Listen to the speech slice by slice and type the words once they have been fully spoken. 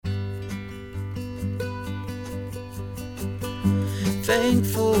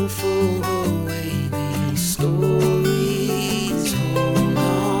thankful for the way these stories hold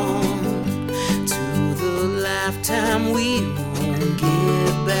on to the lifetime we won't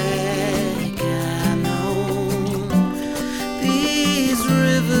get back. I know these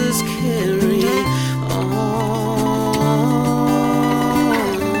rivers carry on.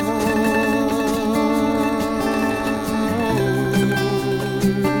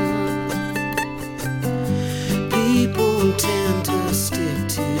 People tend to stick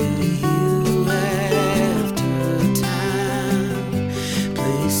to you after time.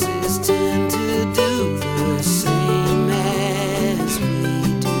 Places tend to do the same as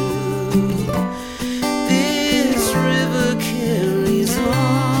we do. This river carries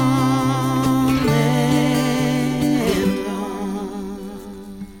on and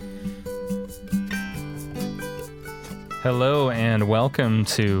on. Hello and welcome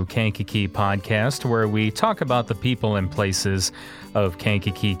to Kankakee Podcast, where we talk about the people and places of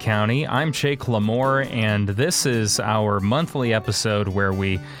Kankakee County. I'm Jake Lamore, and this is our monthly episode where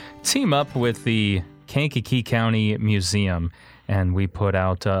we team up with the Kankakee County Museum, and we put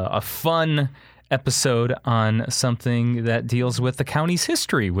out a fun episode on something that deals with the county's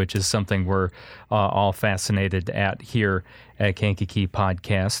history, which is something we're all fascinated at here at Kankakee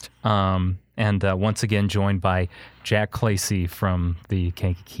Podcast. And once again, joined by Jack Clacy from the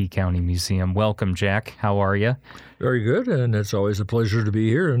Kankakee County Museum. Welcome, Jack. How are you? Very good, and it's always a pleasure to be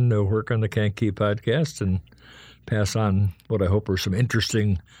here and work on the Kankakee Podcast and pass on what I hope are some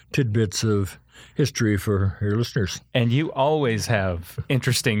interesting tidbits of history for your listeners. And you always have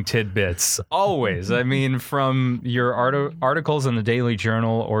interesting tidbits, always. I mean, from your articles in the Daily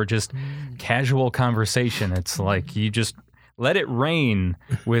Journal or just casual conversation, it's like you just let it rain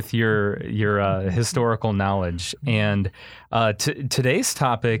with your historical knowledge. And today's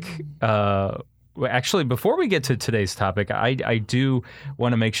topic, actually, before we get to today's topic, I do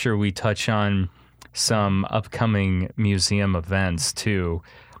want to make sure we touch on some upcoming museum events too,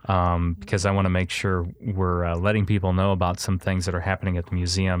 because I want to make sure we're letting people know about some things that are happening at the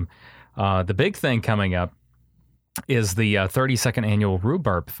museum. The big thing coming up is the 32nd Annual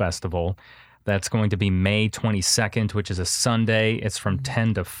Rhubarb Festival. That's going to be May 22nd, which is a Sunday. It's from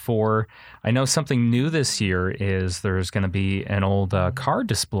 10 to 4. I know something new this year is there's going to be an old car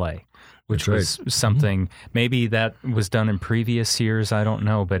display, which was something maybe that was done in previous years. I don't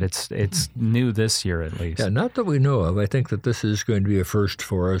know, but it's new this year at least. Yeah, not that we know of. I think that this is going to be a first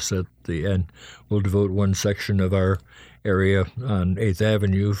for us at the end. We'll devote one section of our area on 8th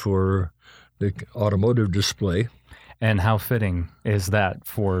Avenue for the automotive display. And how fitting is that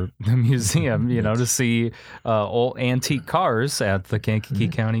for the museum, to see old antique cars at the Kankakee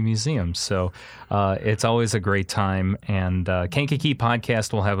County Museum. So it's always a great time. And Kankakee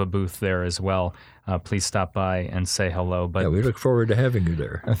Podcast will have a booth there as well. Please stop by and say hello. But yeah, we look forward to having you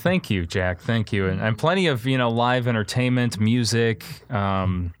there. Thank you, Jack. Thank you. And plenty of, live entertainment, music,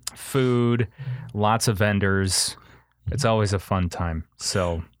 food, lots of vendors. It's always a fun time.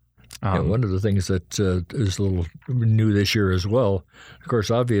 So... one of the things that is a little new this year as well, of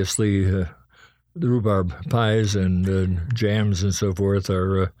course, obviously, the rhubarb pies and jams and so forth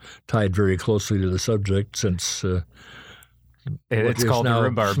are tied very closely to the subject since it's called the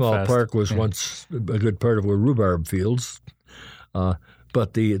Rhubarb Small Fest. Park was once a good part of where rhubarb fields.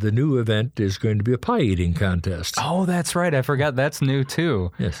 But the new event is going to be a pie-eating contest. Oh, that's right. I forgot that's new,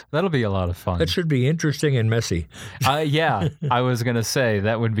 too. Yes. That'll be a lot of fun. That should be interesting and messy. Yeah, I was going to say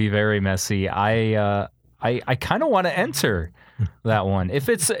that would be very messy. I kind of want to enter that one.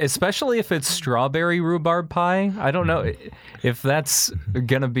 Especially if it's strawberry rhubarb pie. I don't know if that's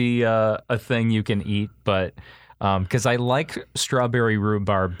going to be a thing you can eat, but because I like strawberry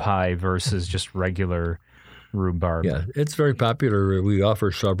rhubarb pie versus just regular rhubarb. Yeah, it's very popular. We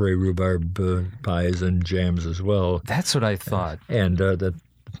offer strawberry rhubarb pies and jams as well. That's what I thought. And that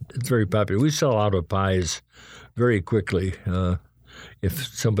it's very popular. We sell out of pies very quickly. If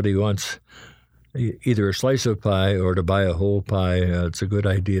somebody wants either a slice of pie or to buy a whole pie, it's a good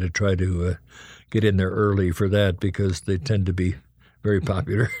idea to try to get in there early for that because they tend to be very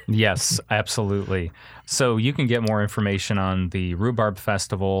popular. Yes, absolutely. So you can get more information on the Rhubarb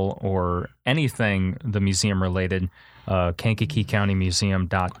Festival or anything the museum related,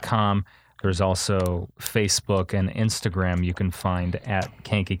 KankakeeCountyMuseum.com. There's also Facebook and Instagram you can find at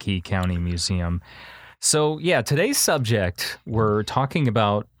Kankakee County Museum. So yeah, today's subject, we're talking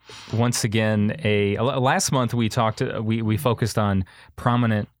about, once again, last month we focused on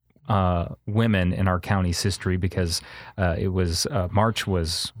prominent women in our county's history because it was March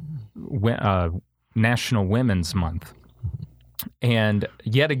was National Women's Month. And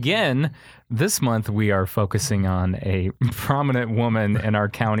yet again, this month we are focusing on a prominent woman in our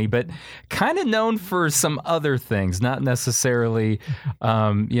county, but kind of known for some other things, not necessarily,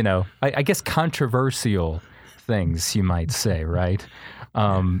 I guess controversial things, you might say, right?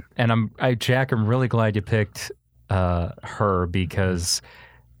 And Jack, I'm really glad you picked her because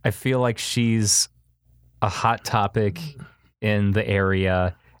I feel like she's a hot topic in the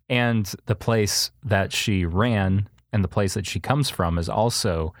area, and the place that she ran and the place that she comes from is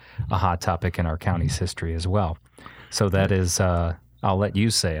also a hot topic in our county's history as well. So that is, I'll let you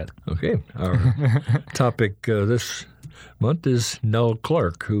say it. Okay. Our topic this month is Nell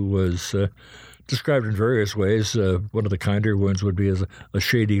Clark, who was described in various ways. One of the kinder ones would be as a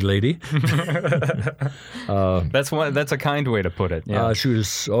shady lady. That's a kind way to put it. Yeah. She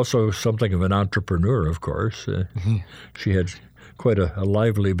was also something of an entrepreneur, of course. She had quite a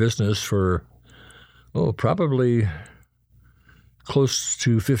lively business for, probably close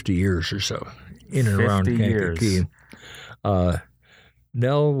to 50 years or so, in and around Kankakee.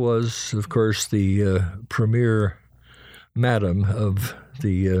 Nell was, of course, the premier madam of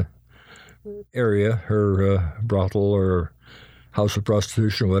the area. Her brothel or house of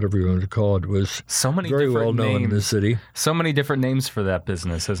prostitution, whatever you want to call it, was very well known in the city. So many different names for that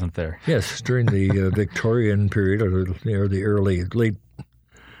business, isn't there? Yes, during the Victorian period, or the late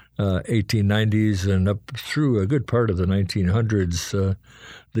 1890s and up through a good part of the 1900s,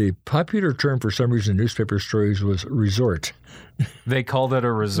 the popular term for some reason in newspaper stories was resort. They called it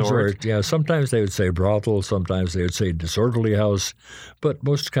a resort? Yeah. Sometimes they would say brothel, sometimes they would say disorderly house, but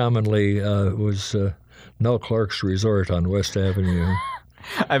most commonly was Nell Clark's Resort on West Avenue.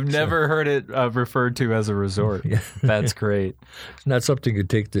 I've never heard it referred to as a resort. Yeah. That's great. It's not something you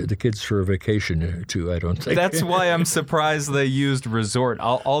take the kids for a vacation to, I don't think. That's why I'm surprised they used resort.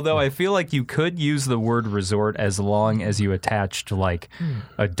 Although I feel like you could use the word resort as long as you attached like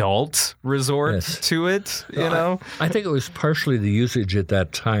adult resort to it, you know? I think it was partially the usage at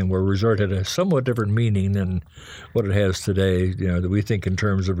that time where resort had a somewhat different meaning than what it has today. That we think in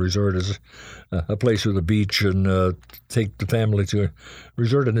terms of resort as a place with a beach and take the family to a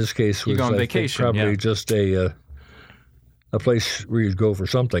resort. In this case was, you go on vacation, probably just a place where you'd go for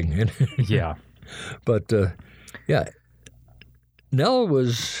something. Yeah. But, Nell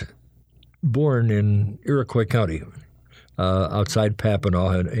was born in Iroquois County, outside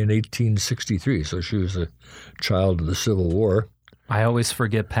Papineau in 1863, so she was a child of the Civil War. I always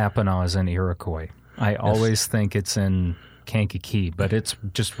forget Papineau is in Iroquois. I always think it's in Kankakee, but it's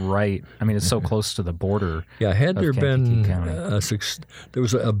just right. I mean, it's so close to the border. Yeah, had there been there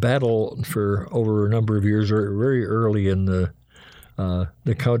was a battle for over a number of years, or very early in the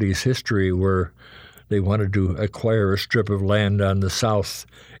county's history, where they wanted to acquire a strip of land on the south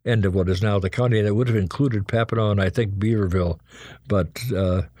end of what is now the county, and it would have included Papineau and I think Beaverville, but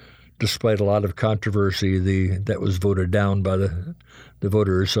despite a lot of controversy, that was voted down by the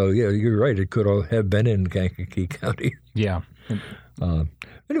voters. So, yeah, you're right. It could have been in Kankakee County. Yeah.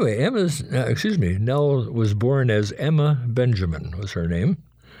 Anyway, Nell was born as Emma Benjamin was her name.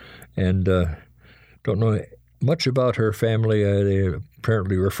 And don't know much about her family. They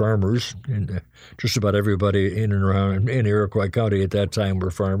apparently were farmers. And just about everybody in and around in Iroquois County at that time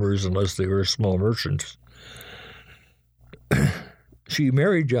were farmers, unless they were small merchants. She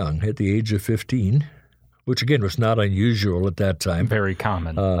married young at the age of 15, which again was not unusual at that time. Very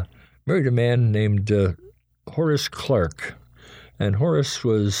common. Married a man named Horace Clark. And Horace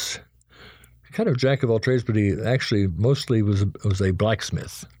was kind of jack of all trades, but he actually mostly was a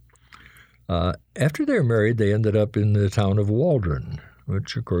blacksmith. After they were married, they ended up in the town of Waldron,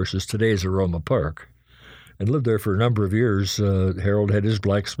 which of course is today's Aroma Park, and lived there for a number of years. Harold had his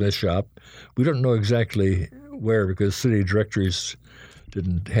blacksmith shop. We don't know exactly where because city directories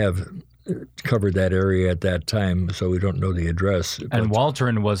didn't have covered that area at that time, so we don't know the address. And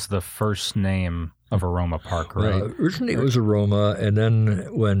Waldron was the first name of Aroma Park, right? Originally it was Aroma, and then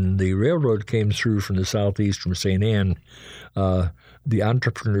when the railroad came through from the southeast from St. Anne, the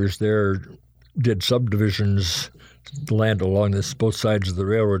entrepreneurs there did subdivisions, land along both sides of the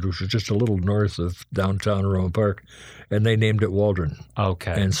railroad, which was just a little north of downtown Aroma Park, and they named it Waldron.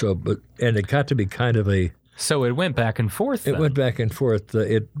 Okay. And it got to be kind of a... So it went back and forth then. It went back and forth.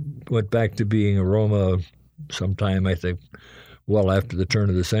 It went back to being Aroma sometime, I think, well after the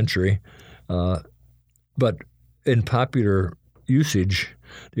turn of the century. But in popular usage,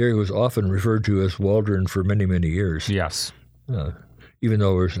 the area was often referred to as Waldron for many, many years. Yes. even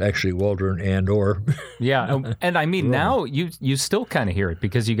though it was actually Waldron and or. Yeah, and I mean now you still kind of hear it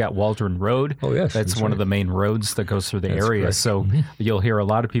because you got Waldron Road. Oh yes, that's one of the main roads that goes through the That's area. correct. So you'll hear a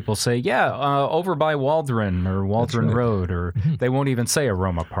lot of people say, over by Waldron or Waldron right. Road, or they won't even say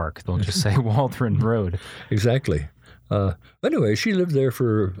Aroma Park. They'll just say Waldron Road. Exactly. Anyway, she lived there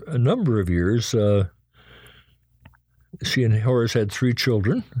for a number of years. She and Horace had 3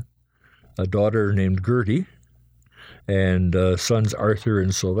 children, a daughter named Gertie, and sons Arthur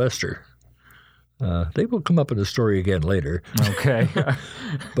and Sylvester. They will come up in the story again later. Okay.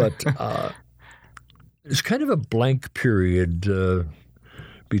 But it's kind of a blank period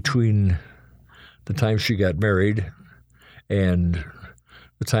between the time she got married and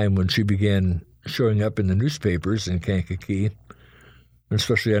the time when she began showing up in the newspapers in Kankakee,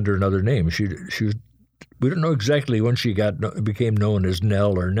 especially under another name. She was. We don't know exactly when she became known as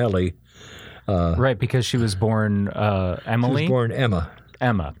Nell or Nellie. Right, because she was born Emily? She was born Emma.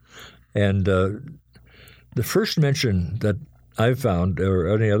 Emma. And the first mention that I've found,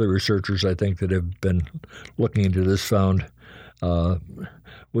 or any other researchers I think that have been looking into this found,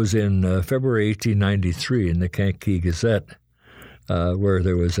 was in February 1893 in the Kankakee Gazette, where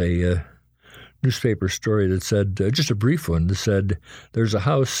there was a newspaper story that said, just a brief one, that said, there's a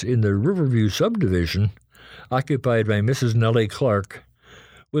house in the Riverview subdivision occupied by Mrs. Nellie Clark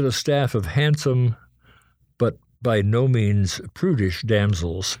with a staff of handsome but by no means prudish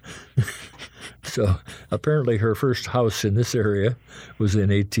damsels. So apparently her first house in this area was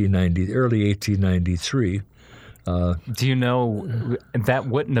in early 1893. Do you know that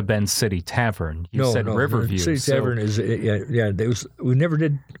wouldn't have been City Tavern? You said no, Riverview. City Tavern is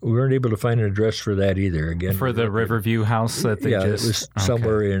we weren't able to find an address for that either. Again, for the Riverview house that they it was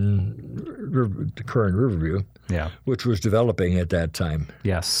somewhere in the current Riverview. Yeah, which was developing at that time.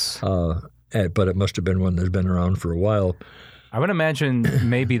 Yes, but it must have been one that's been around for a while. I would imagine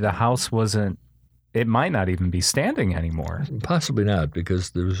maybe the house wasn't. It might not even be standing anymore. Possibly not, because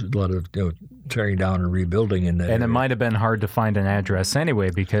there was a lot of tearing down and rebuilding in that. And area. it might have been hard to find an address anyway,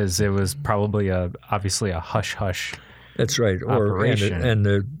 because it was probably obviously a hush-hush. That's right. Operation. And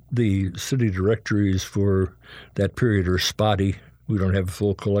the city directories for that period are spotty. We don't have a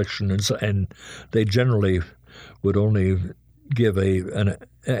full collection, and they generally would only give and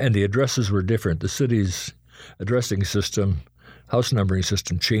the addresses were different. The city's addressing system. House numbering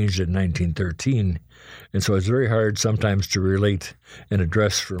system changed in 1913, and so it's very hard sometimes to relate an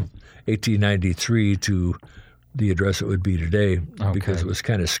address from 1893 to the address it would be today because it was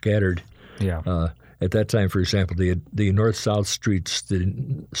kind of scattered. Yeah. At that time, for example, the north-south streets, the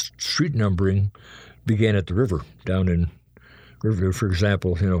street numbering began at the river, down in Riverview. For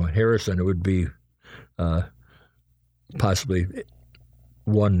example, Harrison, it would be possibly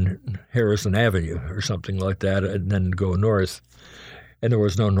 1 Harrison Avenue or something like that, and then go north. And there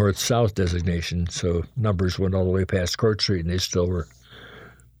was no north-south designation, so numbers went all the way past Court Street, and they still were.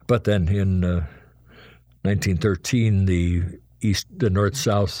 But then in 1913, the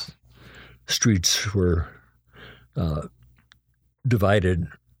north-south streets were divided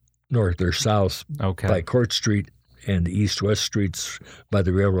north or south by Court Street, and the east-west streets by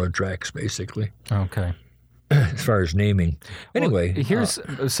the railroad tracks, basically. Okay. As far as naming. Anyway. Well,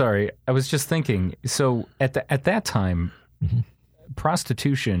 sorry, I was just thinking, so at that time,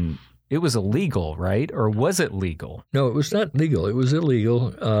 prostitution, it was illegal, right? Or was it legal? No, it was not legal. It was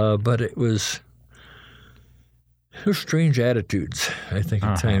illegal, but it was strange attitudes, I think,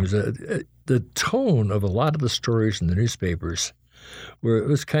 at times. The tone of a lot of the stories in the newspapers where it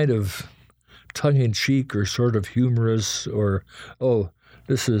was kind of tongue-in-cheek or sort of humorous or,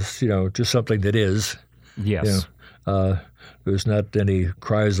 this is, just something that is. Yes. There was not any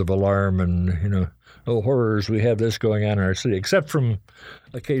cries of alarm and, horrors, we have this going on in our city, except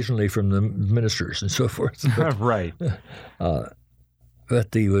occasionally from the ministers and so forth. But, right.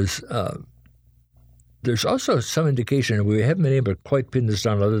 But there's also some indication, we haven't been able to quite pin this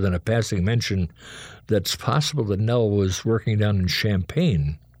down other than a passing mention, that's possible that Nell was working down in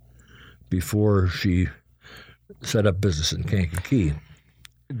Champaign before she set up business in Kankakee.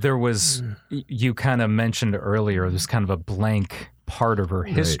 There was, you kind of mentioned earlier, there's kind of a blank part of her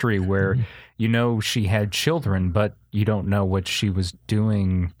history where she had children, but you don't know what she was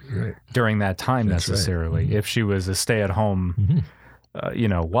doing during that time necessarily. Right. If she was a stay-at-home,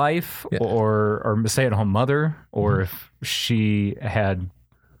 wife or stay-at-home mother, or if she had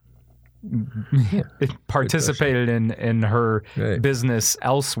participated in her business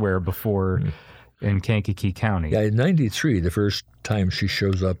elsewhere before in Kankakee County. Yeah, in 93, the first time she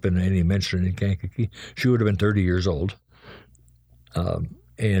shows up in any mention in Kankakee, she would have been 30 years old.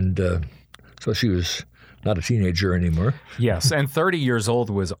 So she was not a teenager anymore. Yes, and 30 years old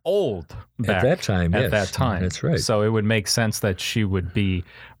was old back At that time, At yes. that time. That's right. So it would make sense that she would be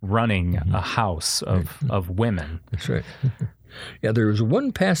running a house of women. That's right. Yeah, there was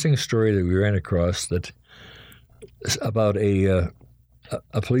one passing story that we ran across that about a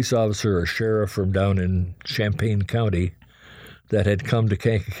police officer or sheriff from down in Champaign County that had come to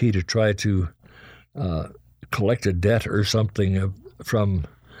Kankakee to try to collect a debt or something from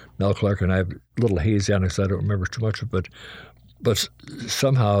Nell Clark, and I have a little hazy on it because I don't remember too much of it. But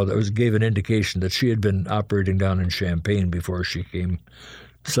somehow that gave an indication that she had been operating down in Champaign before she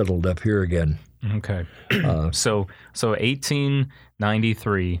settled up here again. Okay. So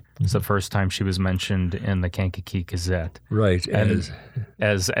 1893 is the first time she was mentioned in the Kankakee Gazette. Right. And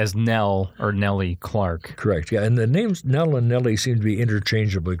as Nell or Nellie Clark. Correct. Yeah, and the names Nell and Nellie seem to be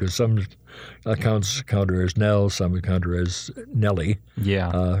interchangeable because some accounts count her as Nell, some count her as Nellie.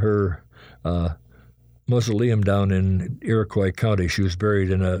 Yeah. Her mausoleum down in Iroquois County, she was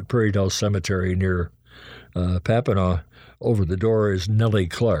buried in a Prairie Dell Cemetery near Papineau. Over the door is Nellie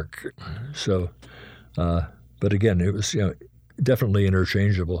Clark. So, but again, it was definitely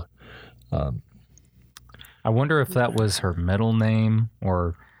interchangeable. I wonder if that was her middle name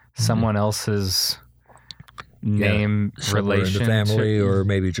or someone else's name relation in the family, or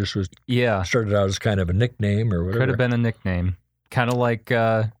maybe just was started out as kind of a nickname or whatever. Could have been a nickname. Kind of like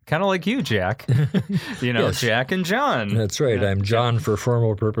you, Jack. Yes. Jack and John. That's right. I'm John for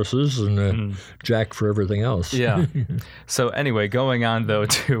formal purposes and Jack for everything else. Yeah. So anyway, going on though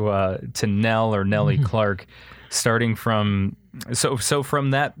to Nell or Nellie Clark, starting from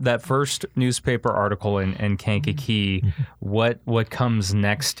from that first newspaper article in Kankakee, what comes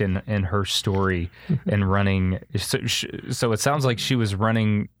next in her story and running? So it sounds like she was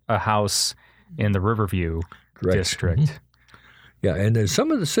running a house in the Riverview district. Yeah, and then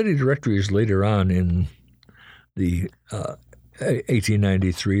some of the city directories later on in the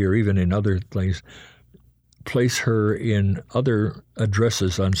 1893 or even in other things place her in other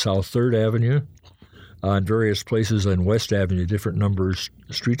addresses on South 3rd Avenue, on various places on West Avenue, different numbers,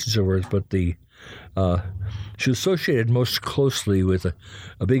 streets and so forth, but she was associated most closely with a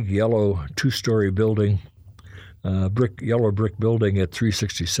big yellow 2-story building, yellow brick building at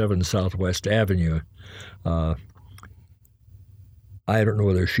 367 Southwest Avenue. I don't know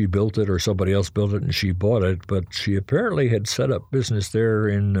whether she built it or somebody else built it and she bought it, but she apparently had set up business there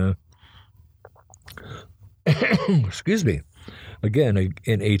in, excuse me, again,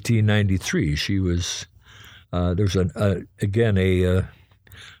 in 1893. She was, there was a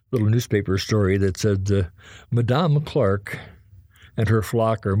little newspaper story that said, Madame Clark and her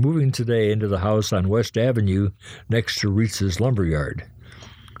flock are moving today into the house on West Avenue next to Rietz's Lumberyard.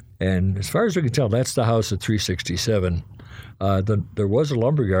 And as far as we can tell, that's the house at 367. There was a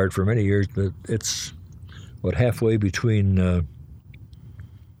lumberyard for many years, but it's halfway between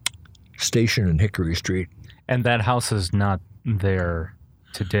Station and Hickory Street. And that house is not there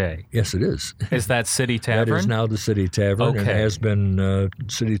today. Yes, it is. Is that City Tavern? That is now the City Tavern. Okay. And it has been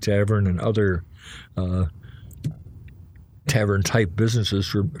City Tavern and other tavern-type businesses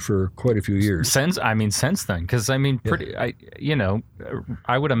for quite a few years. Since then, because I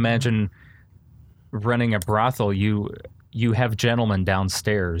would imagine running a brothel, you have gentlemen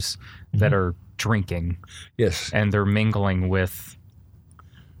downstairs that are drinking. Yes. And they're mingling with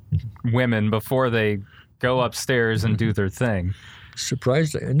women before they go upstairs and do their thing.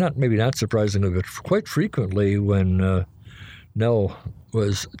 Maybe not surprisingly, but quite frequently when Nell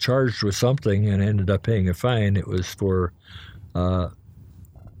was charged with something and ended up paying a fine, it was for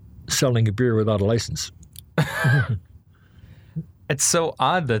selling a beer without a license. It's so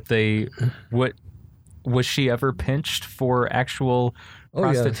odd that was she ever pinched for actual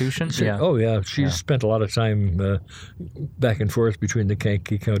prostitution? Yeah. Oh, yeah. She spent a lot of time back and forth between the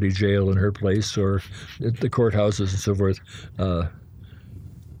Kankakee County Jail and her place or the courthouses and so forth.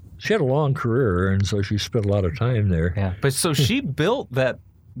 She had a long career, and so she spent a lot of time there. Yeah. But so she built that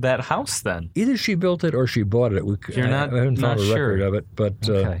house then? Either she built it or she bought it. I haven't found a record of it. But,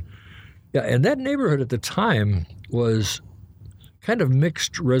 okay. Yeah, and that neighborhood at the time was kind of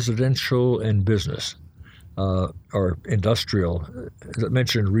mixed residential and business. Or industrial. As I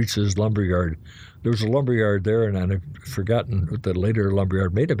mentioned, Rietz's Lumberyard. There was a lumberyard there, and I've forgotten what the later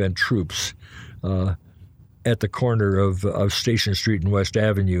lumberyard may have been. Troops at the corner of Station Street and West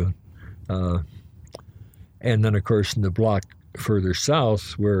Avenue. And then, of course, in the block further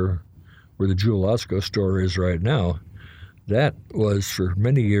south where the Jewel Osco store is right now, that was for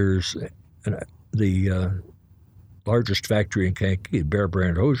many years the largest factory in Kankakee, Bear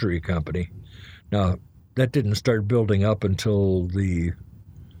Brand Hosiery Company. Now, that didn't start building up until the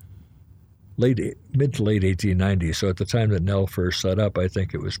mid to late 1890s. So at the time that Nell first set up, I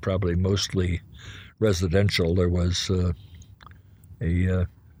think it was probably mostly residential. There was a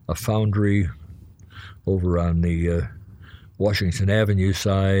foundry over on the Washington Avenue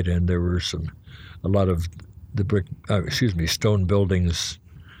side, and there were a lot of the stone buildings.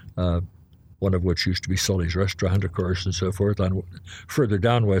 One of which used to be Sully's Restaurant, of course, and so forth. Further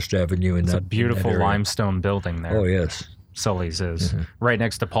down West Avenue, It's a beautiful limestone building there. Oh yes, Sully's is right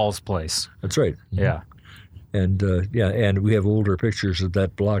next to Paul's place. that's right. Yeah. And and we have older pictures of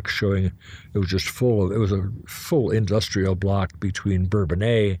that block showing it was just full of. It was a full industrial block between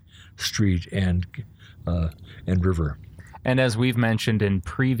Bourbonnais Street and River. And as we've mentioned in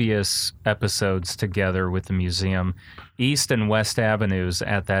previous episodes together with the museum, East and West Avenues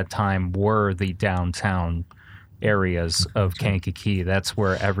at that time were the downtown areas of Kankakee. That's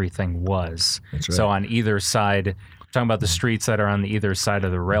where everything was. That's right. So on either side, we're talking about the streets that are on either side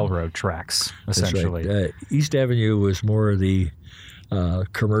of the railroad tracks, essentially. That's right. East Avenue was more the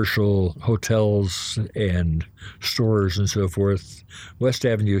commercial hotels and stores and so forth. West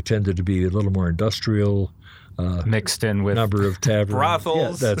Avenue tended to be a little more industrial. Mixed in with number of taverns,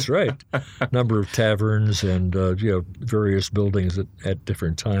 brothels. Yeah, that's right. Number of taverns and various buildings at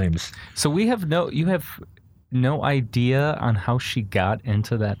different times. So you have no idea on how she got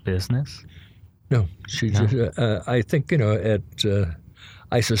into that business? No, she. No. Just, I think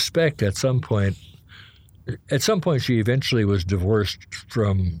I suspect at some point she eventually was divorced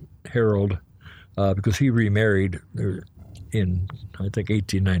from Harold because he remarried in I think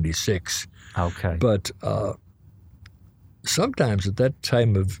 1896. Okay. But sometimes at that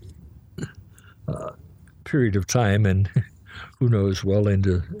time of period of time, and who knows, well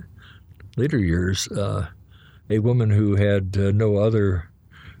into later years, a woman who had no other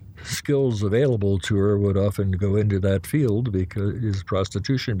skills available to her would often go into that field because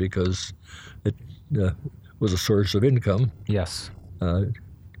prostitution because it was a source of income. Yes.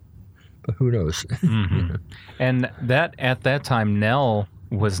 But who knows? Mm-hmm. And that at that time, Nell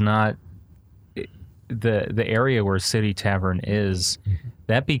was not the area where City Tavern is.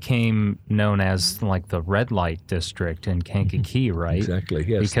 That became known as like the red light district in Kankakee, right? Exactly.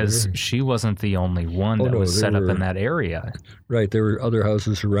 Yes. Because she wasn't the only one that was set up in that area. Right. There were other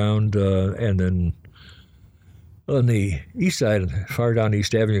houses around, and then on the east side, far down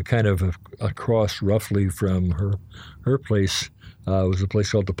East Avenue, kind of across roughly from her place, was a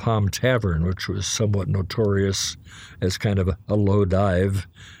place called the Palm Tavern, which was somewhat notorious as kind of a low dive.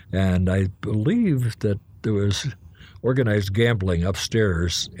 And I believe that there was organized gambling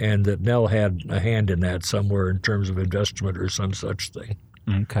upstairs and that Nell had a hand in that somewhere in terms of investment or some such thing.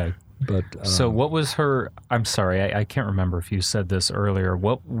 Okay. But so what was her, I'm sorry, I can't remember if you said this earlier.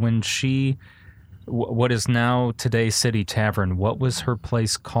 What is now today's City Tavern, what was her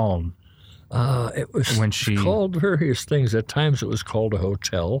place called? It was called various things. At times it was called a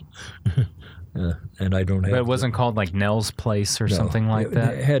hotel. And I don't have. But it wasn't called like Nell's Place or something like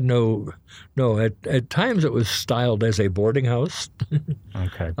that? It had no. At times it was styled as a boarding house.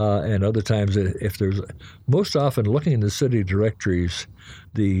 Okay. And other times, if there's. Most often, looking in the city directories,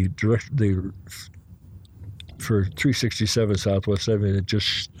 the for 367 Southwest Avenue, it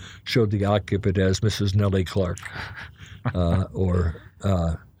just showed the occupant as Mrs. Nellie Clark, or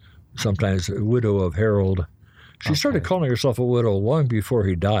sometimes a widow of Harold. She started calling herself a widow long before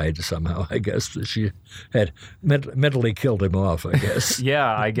he died, somehow. I guess she had mentally killed him off, I guess.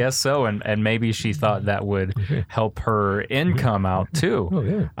 Yeah, I guess so. And maybe she thought that would help her income out, too. Oh,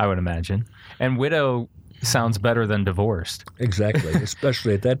 yeah. I would imagine. And widow sounds better than divorced. Exactly,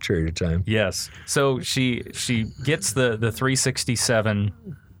 especially at that period of time. Yes. So she gets the 367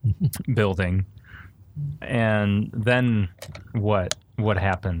 building, and then what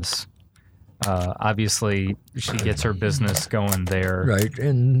happens? Obviously, she gets her business going there. Right,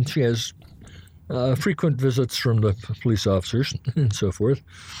 and she has frequent visits from the police officers and so forth.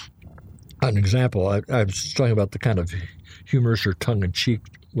 An example, I was talking about the kind of humorous or tongue-in-cheek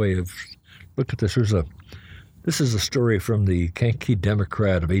way of, look at this. This is a story from the Kankakee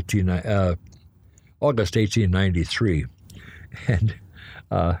Democrat of August 1893. And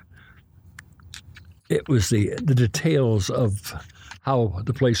it was the details of how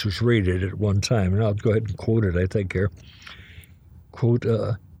the place was raided at one time. And I'll go ahead and quote it, I think, here. Quote,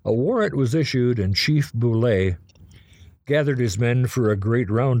 a warrant was issued and Chief Boulay gathered his men for a great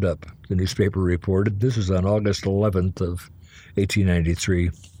roundup, the newspaper reported. This is on August 11th of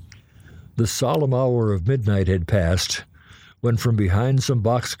 1893. The solemn hour of midnight had passed when from behind some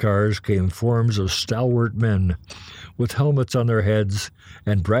boxcars came forms of stalwart men with helmets on their heads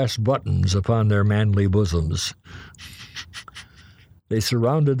and brass buttons upon their manly bosoms. They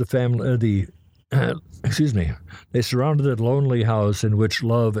surrounded the family. Excuse me. They surrounded the lonely house in which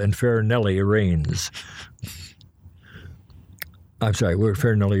love and fair Nellie reigns. I'm sorry, where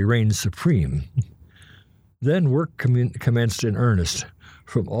fair Nellie reigns supreme. Then work commenced in earnest.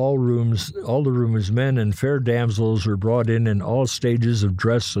 From all the rooms, men and fair damsels were brought in all stages of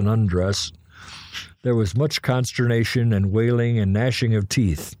dress and undress. There was much consternation and wailing and gnashing of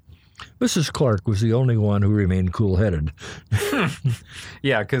teeth. Mrs. Clark was the only one who remained cool-headed.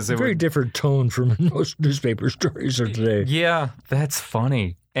 Yeah, because it Very different tone from most newspaper stories of today. Yeah, that's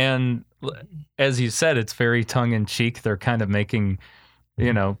funny. And as you said, it's very tongue-in-cheek. They're kind of making,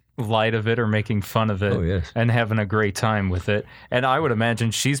 light of it or making fun of it. Oh, yes. And having a great time with it. And I would imagine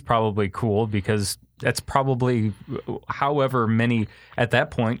she's probably cool because that's probably, however many, at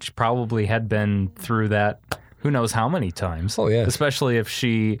that point, she probably had been through that who knows how many times. Oh, yes. Especially if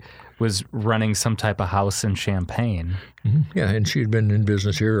she was running some type of house in Champaign. Mm-hmm. Yeah, and she had been in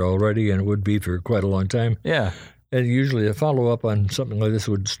business here already and would be for quite a long time. Yeah. And usually a follow-up on something like this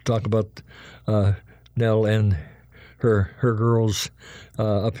would talk about Nell and her girls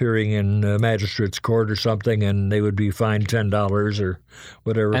appearing in magistrate's court or something, and they would be fined $10 or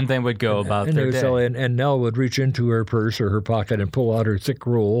whatever. And they would go about their day. And Nell would reach into her purse or her pocket and pull out her thick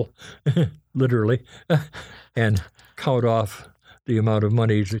roll, literally, and count off the amount of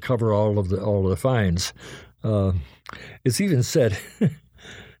money to cover all of the fines. It's even said.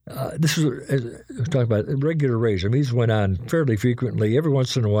 This is we're talking about regular raids. I mean, these went on fairly frequently. Every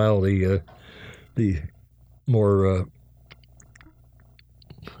once in a while, the more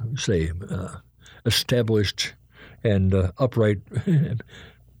established and upright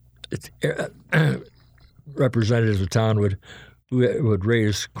representatives of town would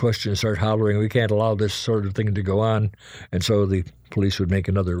raise questions, start hollering, "We can't allow this sort of thing to go on," and so the police would make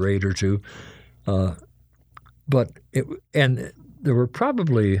another raid or two. And there were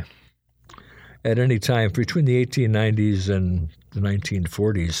probably, at any time between the 1890s and the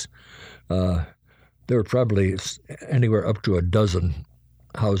 1940s, there were probably anywhere up to a dozen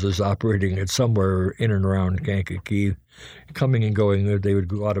houses operating at somewhere in and around Kankakee, coming and going. They would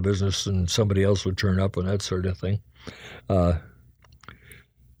go out of business and somebody else would turn up and that sort of thing. In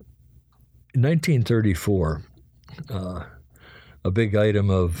 1934, a big item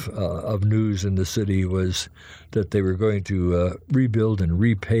of news in the city was that they were going to rebuild and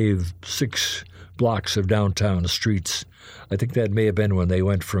repave 6 blocks of downtown streets. I think that may have been when they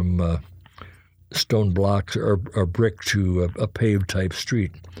went from stone blocks or brick to a paved type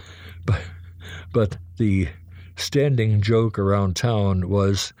street. But the standing joke around town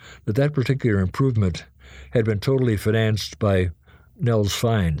was that particular improvement had been totally financed by Nell's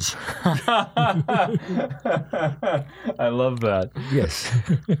fines. I love that. Yes.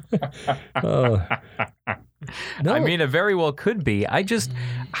 I mean, it very well could be.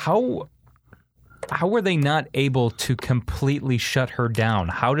 How were they not able to completely shut her down?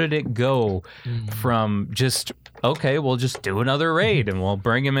 How did it go from just, okay, we'll just do another raid and we'll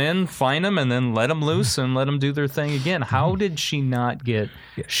bring him in, fine him, and then let them loose and let them do their thing again? How did she not get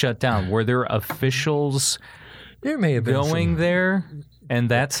shut down? Were there officials there may have been going there? And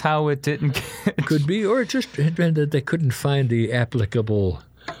that's how it didn't get... Could be, or it just had been that they couldn't find the applicable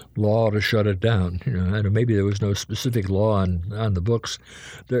law to shut it down. I don't know, maybe there was no specific law on the books.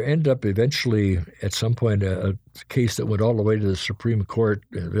 There ended up eventually, at some point, a case that went all the way to the Supreme Court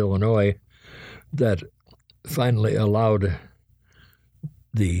of Illinois that finally allowed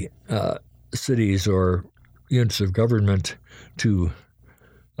the cities or units of government to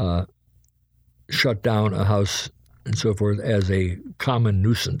shut down a house and so forth as a common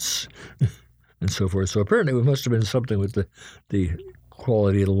nuisance and so forth. So apparently it must have been something with the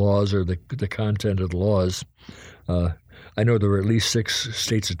quality of the laws or the content of the laws. I know there were at least 6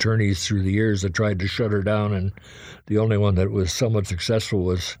 state's attorneys through the years that tried to shut her down, and the only one that was somewhat successful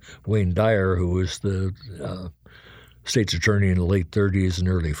was Wayne Dyer, who was the state's attorney in the late 30s and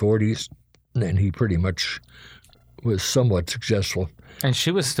early 40s, and he pretty much was somewhat successful. And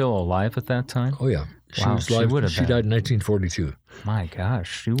she was still alive at that time? Oh, yeah. She Wow, was she alive. would have She been. died in 1942, My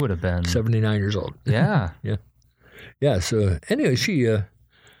gosh, she would have been... 79 years old. Yeah. Yeah, so anyway, she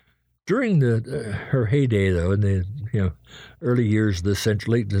during her heyday, though, in the early years of this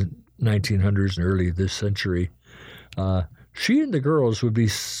century, late the 1900s and early this century, she and the girls would be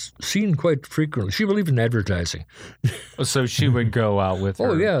seen quite frequently. She believed in advertising. So she would go out with her.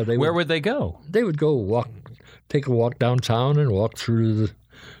 Oh, yeah. Where would they go? They would go take a walk downtown and walk through the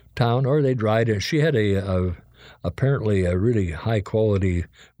town, or they'd ride. And she had apparently a really high-quality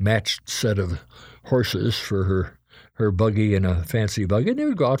matched set of horses for her buggy and a fancy buggy, and they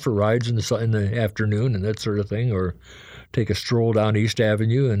would go out for rides in the afternoon and that sort of thing, or take a stroll down East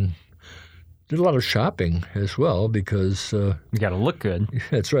Avenue and did a lot of shopping as well because You got to look good.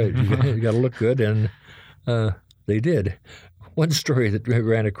 that's right. You got to look good, and they did. One story that I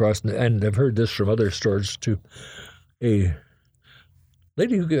ran across, and I've heard this from other stores too, a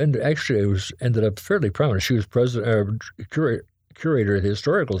lady who ended up fairly prominent. She was curator of the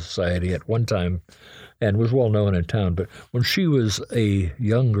Historical Society at one time and was well known in town. But when she was a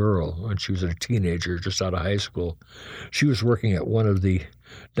young girl, when she was a teenager just out of high school, she was working at one of the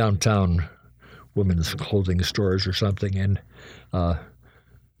downtown women's clothing stores or something, and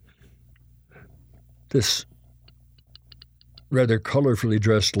this rather colorfully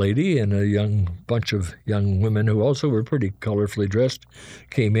dressed lady and a bunch of young women who also were pretty colorfully dressed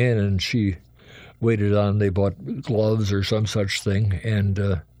came in, and she waited on. They bought gloves or some such thing,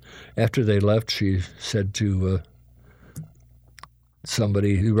 and after they left, she said to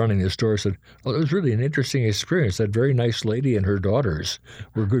somebody who running the store, said, "Oh, it was really an interesting experience. That very nice lady and her daughters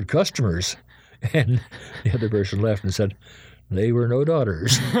were good customers." And the other person laughed and said, "They were no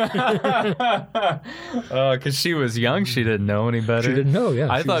daughters." Because she was young, she didn't know any better. She didn't know,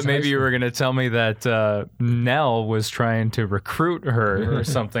 yeah. I She thought was maybe high you were going to tell me that Nell was trying to recruit her or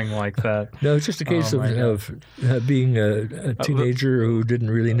something like that. No, it's just a case of being a teenager who didn't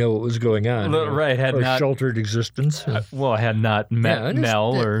really know what was going on. Right, had or not sheltered existence. Well, I had not met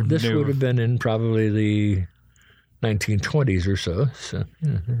Nell or this knew. would have been in probably the 1920s or so. So,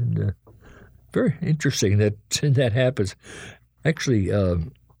 yeah, and, very interesting that happens. Actually,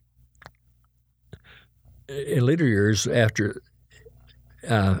 in later years, after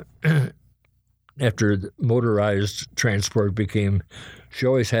motorized transport became, she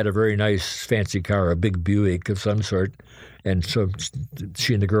always had a very nice, fancy car, a big Buick of some sort, and so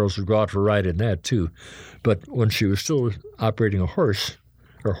she and the girls would go out for a ride in that too. But when she was still operating a horse,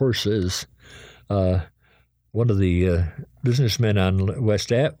 or horses, one of the businessmen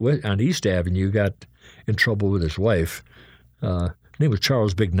on East Avenue got in trouble with his wife. His name was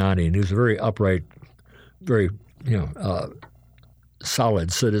Charles Bignani, and he was a very upright, very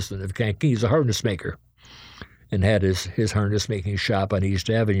solid citizen of Kankakee. He's a harness maker, and had his harness making shop on East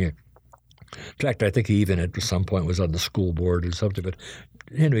Avenue. In fact, I think he even at some point was on the school board or something. But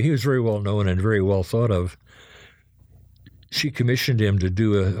anyway, he was very well known and very well thought of. She commissioned him to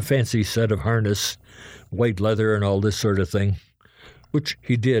do a fancy set of harness, white leather and all this sort of thing, which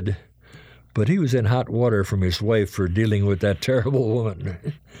he did. But he was in hot water from his wife for dealing with that terrible woman.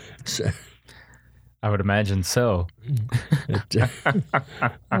 So, I would imagine so.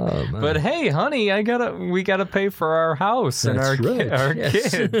 But hey, honey, we gotta pay for our house and That's right. our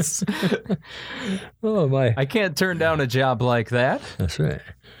Yes. kids. Oh my! I can't turn down a job like that. That's right.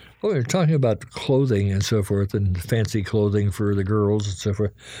 Well, we were talking about clothing and so forth, and fancy clothing for the girls and so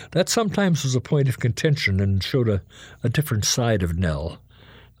forth. That sometimes was a point of contention and showed a different side of Nell.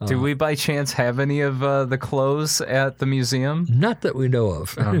 Do we by chance have any of the clothes at the museum? Not that we know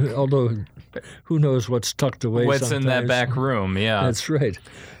of, although who knows what's tucked away What's in that sometimes. back room? Yeah. That's right.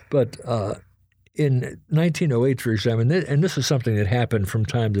 But in 1908, for example, and this is something that happened from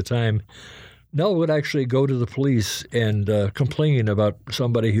time to time, Nell would actually go to the police and complain about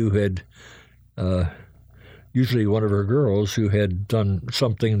somebody who had, usually one of her girls, who had done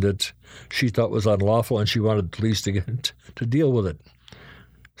something that she thought was unlawful, and she wanted the police to deal with it.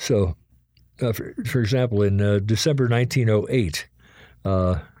 So, for example, in December 1908,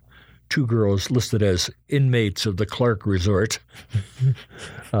 two girls listed as inmates of the Clark Resort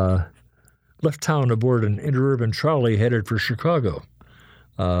left town aboard an interurban trolley headed for Chicago.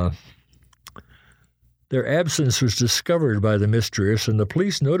 Their absence was discovered by the mistress, and the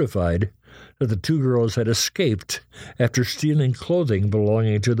police notified that the two girls had escaped after stealing clothing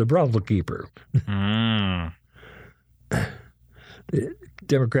belonging to the brothel keeper. The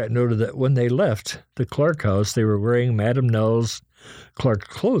Democrat noted that when they left the Clark house, they were wearing Madame Nell's Clark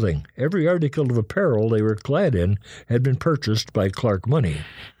clothing. Every article of apparel they were clad in had been purchased by Clark money.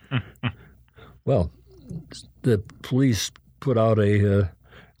 Well, the police put out a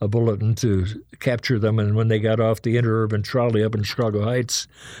bulletin to capture them, and when they got off the interurban trolley up in Chicago Heights,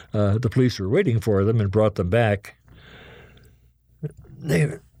 the police were waiting for them and brought them back.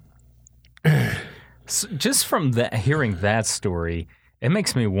 So just from hearing that story, it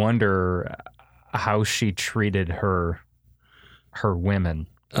makes me wonder how she treated her women.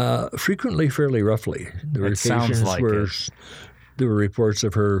 Frequently, fairly roughly. There were It sounds occasions like where it. there were reports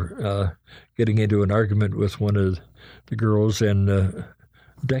of her getting into an argument with one of the girls and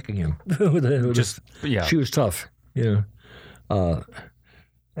decking him. She was tough,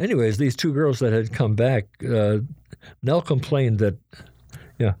 Anyways, these two girls that had come back, Nell complained that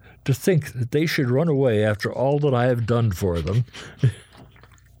Yeah, to think that they should run away after all that I have done for them.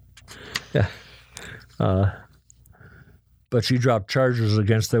 Yeah. But she dropped charges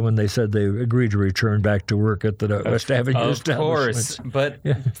against them when they said they agreed to return back to work at the West Avenue establishment. Of course, but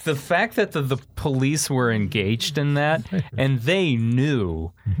the fact that the police were engaged in that and they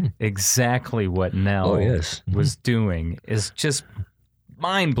knew exactly what Nell was doing is just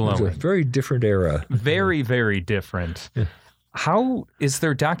mind-blowing. It was a very different era. Very, very different. Yeah. How is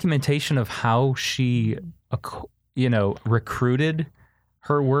there documentation of how she, recruited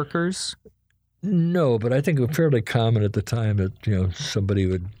her workers? No, but I think it was fairly common at the time that somebody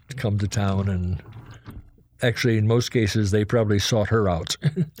would come to town, and actually in most cases they probably sought her out.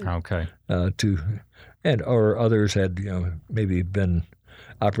 Okay. Or others had maybe been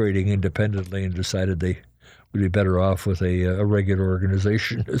operating independently and decided they would be better off with a regular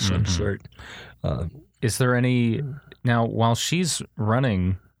organization of some sort. Is there any now while she's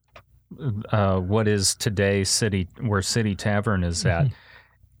running what is today where City Tavern is at?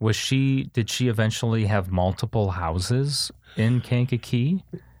 Did she eventually have multiple houses in Kankakee?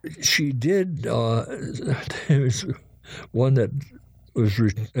 She did. There was one that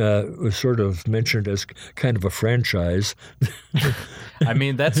was sort of mentioned as kind of a franchise. I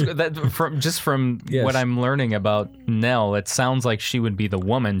mean, that's from Yes. what I'm learning about Nell. It sounds like she would be the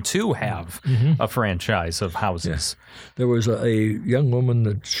woman to have a franchise of houses. Yeah. There was a young woman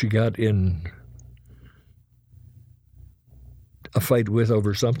that she got in a fight with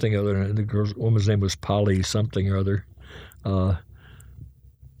over something other, and the woman's name was Polly something or other.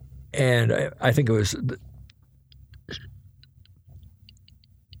 And I think it was,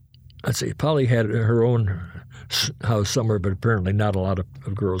 let's see, Polly had her own house somewhere, but apparently not a lot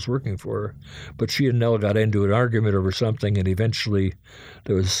of girls working for her. But she and Nell got into an argument over something, and eventually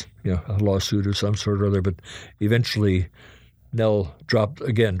there was a lawsuit of some sort or other, but eventually Nell dropped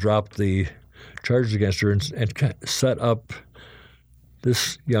the charges against her and set up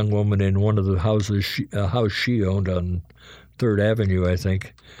this young woman in one of the houses, house she owned on 3rd Avenue, I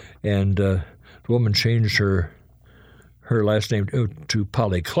think, and the woman changed her last name to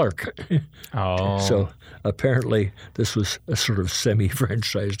Polly Clark. Oh. So apparently this was a sort of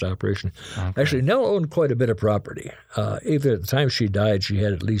semi-franchised operation. Okay. Actually, Nell owned quite a bit of property. Even at the time she died, she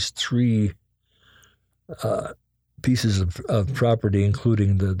had at least 3 pieces of property,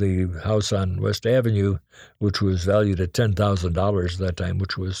 including the house on West Avenue, which was valued at $10,000 at that time,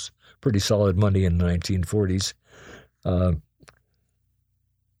 which was pretty solid money in the 1940s.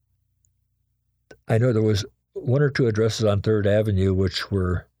 I know there was 1 or 2 addresses on 3rd Avenue which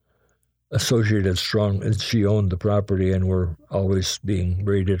were associated strong, and she owned the property and were always being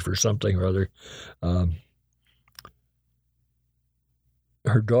raided for something or other.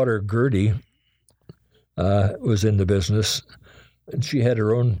 Her daughter, Gertie, was in the business, and she had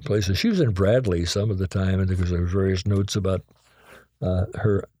her own places. She was in Bradley some of the time, and there was various notes about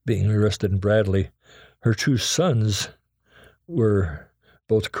her being arrested in Bradley. Her 2 sons were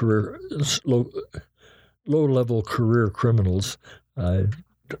both low-level career criminals. I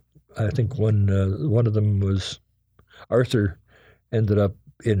think one of them was Arthur, ended up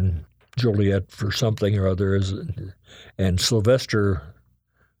in Joliet for something or other, and Sylvester.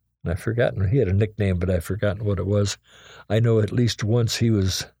 I've forgotten. He had a nickname, but I've forgotten what it was. I know at least once he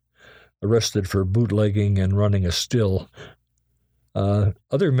was arrested for bootlegging and running a still.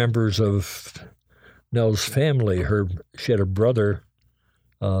 Other members of Nell's family, she had a brother,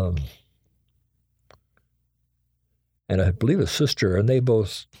 and I believe a sister, and they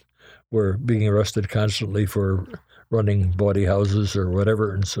both were being arrested constantly for running bawdy houses or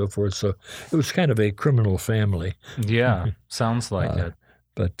whatever and so forth. So it was kind of a criminal family. Yeah, sounds like it.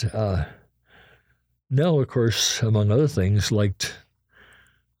 But Nell, of course, among other things, liked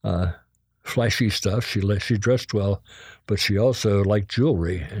flashy stuff. She dressed well, but she also liked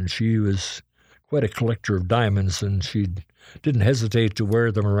jewelry, and she was quite a collector of diamonds, and she didn't hesitate to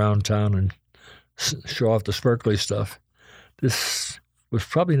wear them around town and show off the sparkly stuff. This was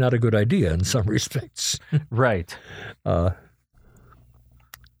probably not a good idea in some respects. Right. At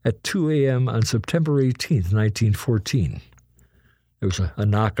 2 a.m. on September 18th, 1914, there was a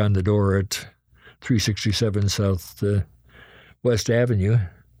knock on the door at 367 South West Avenue.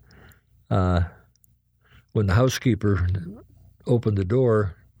 When the housekeeper opened the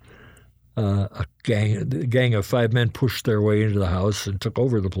door, a gang of 5 men pushed their way into the house and took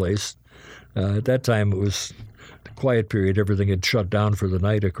over the place. At that time, it was the quiet period. Everything had shut down for the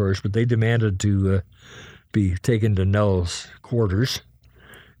night, of course, but they demanded to be taken to Nell's quarters,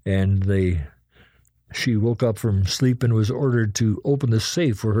 and she woke up from sleep and was ordered to open the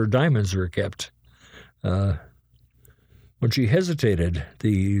safe where her diamonds were kept. When she hesitated,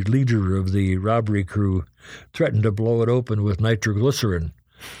 the leader of the robbery crew threatened to blow it open with nitroglycerin.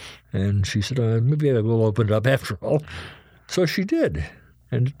 And she said, maybe I will open it up after all. So she did.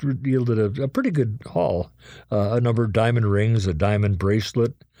 And it yielded a pretty good haul. A number of diamond rings, a diamond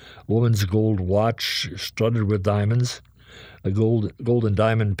bracelet, a woman's gold watch studded with diamonds, a golden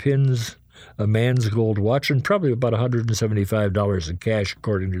diamond pins, a man's gold watch, and probably about $175 in cash,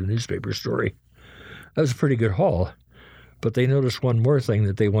 according to the newspaper story. That was a pretty good haul. But they noticed one more thing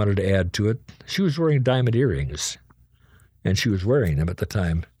that they wanted to add to it. She was wearing diamond earrings, and she was wearing them at the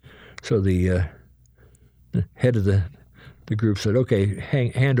time. So the head of the group said, okay,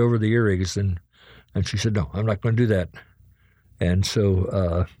 hand over the earrings. And she said, no, I'm not going to do that. And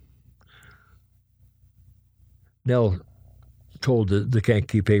so Nell told the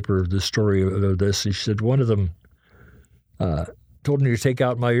Kankakee paper the story of this. She said, one of them told me to take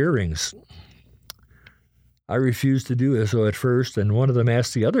out my earrings. I refused to do so at first, and one of them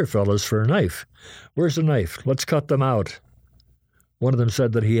asked the other fellows for a knife. Where's the knife? Let's cut them out. One of them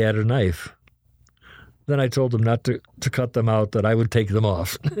said that he had a knife. Then I told them not to cut them out, that I would take them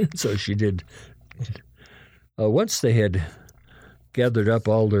off. So she did. Once they had gathered up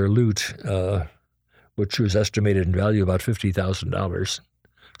all their loot, which was estimated in value about $50,000,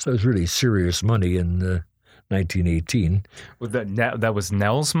 so it was really serious money in 1918. That was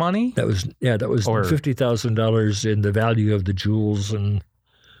Nell's money? That was $50,000 in the value of the jewels and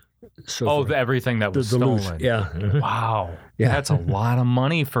so forth. Everything that was stolen. Loot. Yeah. Wow. Yeah. That's a lot of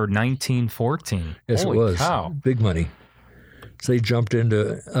money for 1914. Yes, Holy it was. Cow. Big money. So they jumped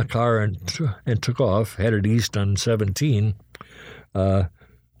into a car and took off, headed east on 17.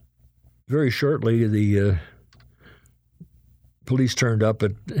 Very shortly, the police turned up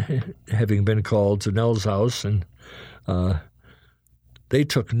at having been called to Nell's house, and they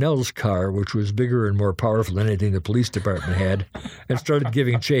took Nell's car, which was bigger and more powerful than anything the police department had, and started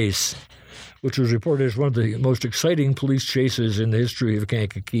giving chase, which was reported as one of the most exciting police chases in the history of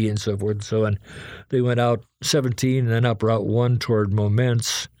Kankakee and so forth and so on. They went out 17 and then up Route 1 toward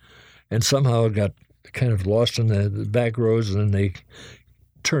Momence, and somehow it got kind of lost in the back roads, and then they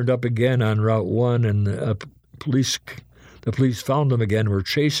turned up again on Route 1, and the police found them again, were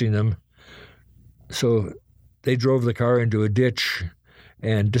chasing them. So they drove the car into a ditch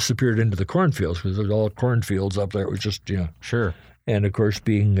and disappeared into the cornfields, because there's all cornfields up there. It was just, Sure. And of course,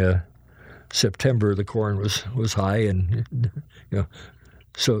 being September, the corn was high, and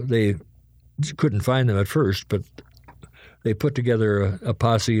so they couldn't find them at first, but they put together a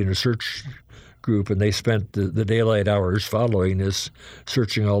posse and a search group, and they spent the daylight hours following this,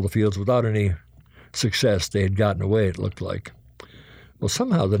 searching all the fields without any success. They had gotten away, it looked like. Well,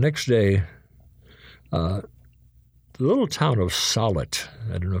 somehow the next day, the little town of Sollitt,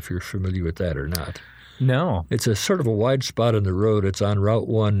 I don't know if you're familiar with that or not. No. It's a sort of a wide spot in the road. It's on Route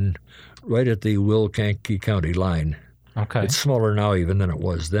 1, right at the Will-Kankakee County line. Okay. It's smaller now even than it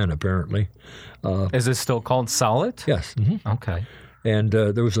was then, apparently. Is it still called Sollitt? Yes. Mm-hmm. Okay. And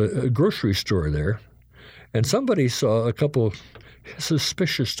there was a grocery store there, and somebody saw a couple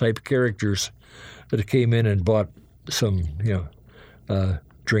suspicious-type characters that came in and bought some,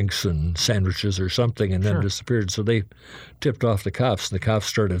 drinks and sandwiches or something, and then disappeared. So they tipped off the cops, and the cops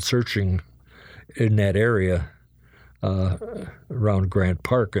started searching in that area around Grant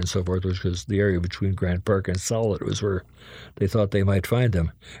Park and so forth, which was the area between Grant Park and Sollitt was where they thought they might find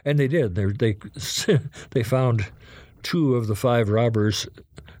them. And they did. They found 2 of the 5 robbers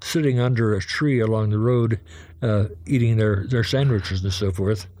sitting under a tree along the road eating their sandwiches and so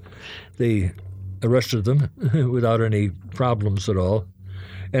forth. They arrested them without any problems at all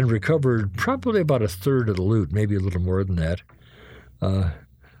and recovered probably about a third of the loot, maybe a little more than that.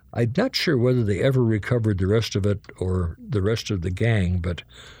 I'm not sure whether they ever recovered the rest of it or the rest of the gang, but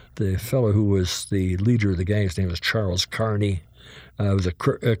the fellow who was the leader of the gang, his name was Charles Carney, was a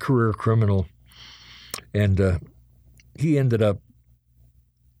career criminal, and he ended up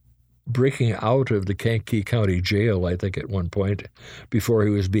breaking out of the Kankakee County Jail, I think, at one point, before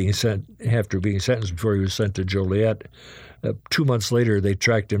he was after being sentenced, before he was sent to Joliet. 2 months later, they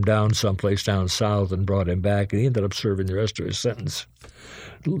tracked him down someplace down south and brought him back, and he ended up serving the rest of his sentence.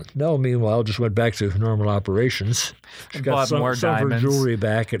 Nell, meanwhile, just went back to normal operations. She got some of her jewelry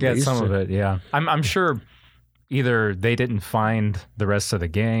back at least. Some of it, yeah. I'm sure either they didn't find the rest of the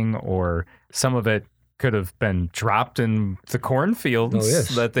gang, or some of it could have been dropped in the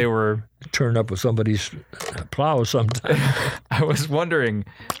cornfields that they were... Turned up with somebody's plow sometime. I was wondering.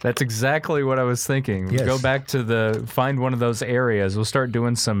 That's exactly what I was thinking. Yes. Go back to find one of those areas. We'll start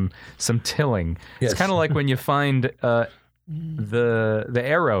doing some tilling. Yes. It's kind of like when you find the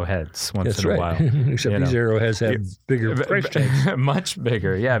arrowheads once That's in a right. while. Except you these know. arrowheads have bigger price tags. Much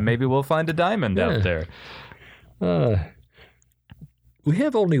bigger. Yeah, maybe we'll find a diamond out there. We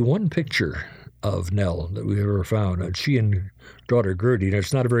have only one picture of Nell that we've ever found. She and daughter Gertie. And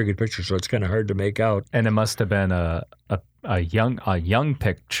it's not a very good picture, so it's kind of hard to make out. And it must have been a young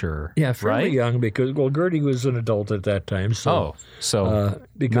picture. Yeah, fairly right? young because Gertie was an adult at that time. So,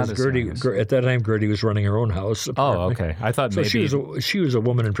 because not as Gertie young as- at that time Gertie was running her own house. Oh, apparently. okay. I thought So maybe. she was a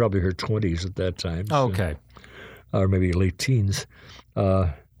woman in probably her 20s at that time. So, Okay. or maybe late teens.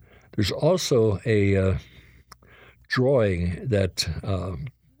 There's also a drawing that,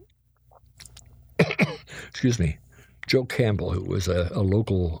 excuse me, Joe Campbell, who was a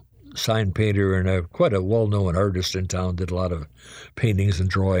local sign painter and quite a well-known artist in town, did a lot of paintings and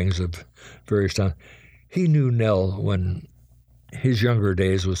drawings of various towns. He knew Nell when his younger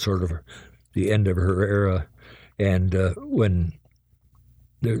days was sort of the end of her era, and when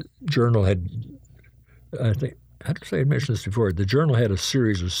the Journal had, I think, I don't say I mentioned this before, the Journal had a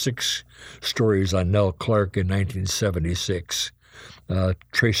series of 6 stories on Nell Clark in 1976,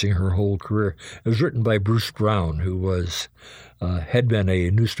 tracing her whole career. It was written by Bruce Brown, who was had been a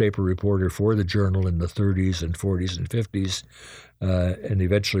newspaper reporter for the Journal in the 30s and 40s and 50s, and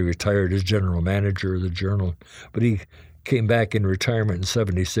eventually retired as general manager of the Journal. But he came back in retirement in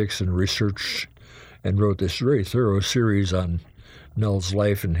 76 and researched and wrote this very thorough series on Nell's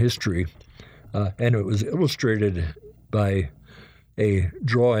life and history. And it was illustrated by a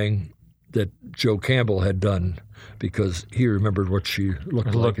drawing that Joe Campbell had done because he remembered what she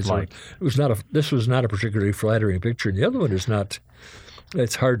looked like. And so it was this was not a particularly flattering picture. And the other one is not.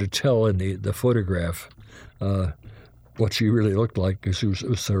 It's hard to tell in the photograph what she really looked like because it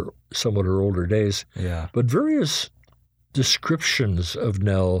was somewhat her older days. Yeah. But various descriptions of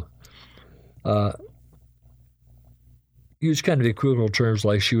Nell use kind of equivocal terms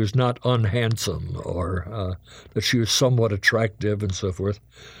like she was not unhandsome or that she was somewhat attractive and so forth.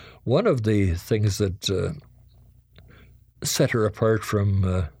 One of the things that set her apart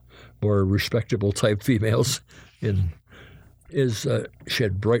from more respectable type females is she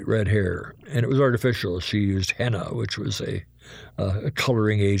had bright red hair, and it was artificial. She used henna, which was a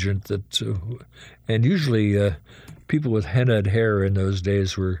coloring agent that, and usually people with hennaed hair in those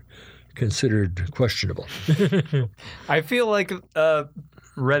days were considered questionable. I feel like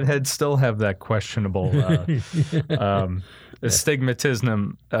redheads still have that questionable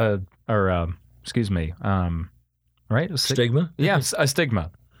stigmatism, excuse me, right? Stigma? Yes, a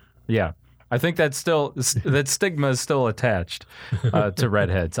stigma. Yeah. I think that stigma is still attached to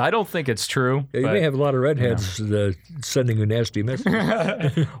redheads. I don't think it's true. Yeah, you may have a lot of redheads sending you nasty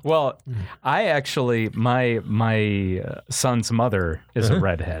messages. Well, I actually, my son's mother is a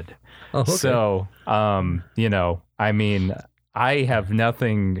redhead. Oh, okay. So, I mean, I have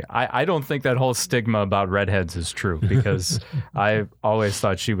nothing. I don't think that whole stigma about redheads is true because I always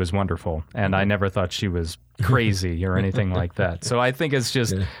thought she was wonderful, and I never thought she was crazy or anything like that. So I think it's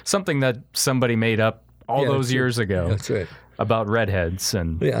just something that somebody made up all those years ago. That's right. About redheads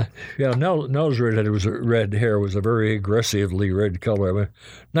and Nell's red hair was a very aggressively red color. I mean,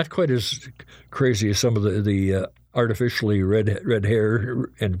 not quite as crazy as some of the artificially red hair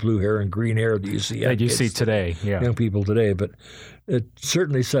and blue hair and green hair that you see. That you see today, young people today, but it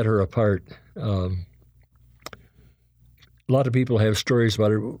certainly set her apart. A lot of people have stories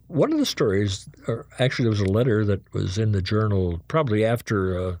about her. One of the stories, actually, there was a letter that was in the Journal probably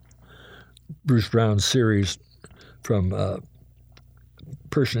after Bruce Brown's series from a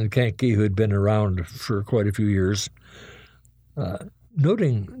person in Kankakee who had been around for quite a few years,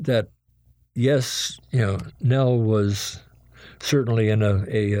 noting that, yes, Nell was certainly in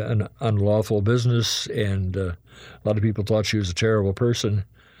an unlawful business, and a lot of people thought she was a terrible person,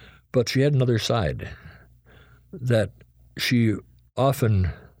 but she had another side, that she often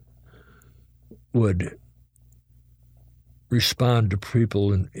would respond to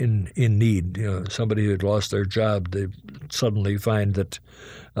people in need. Somebody who had lost their job, they suddenly find that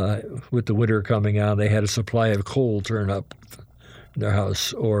with the winter coming on, they had a supply of coal turn up in their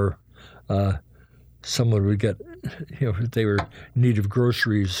house, or someone would get, if they were in need of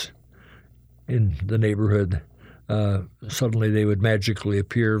groceries in the neighborhood, suddenly they would magically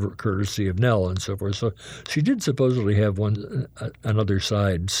appear courtesy of Nell and so forth. So she did supposedly have another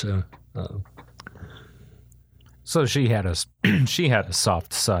side. So she had a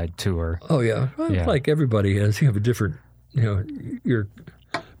soft side to her. Oh yeah, like everybody has. You have a different, your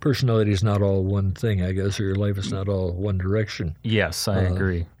personality is not all one thing, I guess, or your life is not all one direction. Yes, I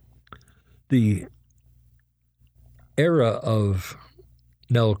agree. The era of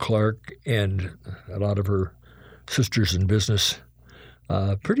Nell Clark and a lot of her sisters in business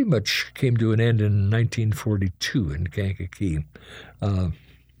pretty much came to an end in 1942 in Kankakee.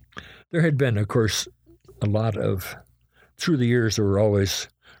 There had been, of course, a lot of, through the years, there were always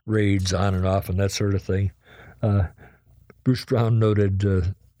raids on and off and that sort of thing. Bruce Brown noted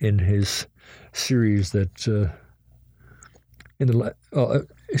in his series that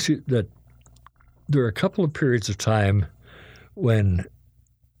that there were a couple of periods of time when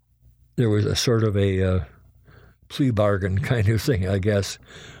there was a sort of a plea bargain kind of thing, I guess.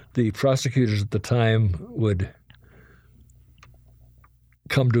 The prosecutors at the time would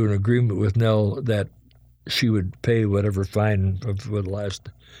come to an agreement with Nell that she would pay whatever fine would last,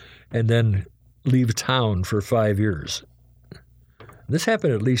 and then leave town for 5 years. This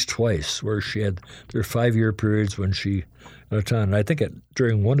happened at least twice, where there were 5-year periods when she out of town. And I think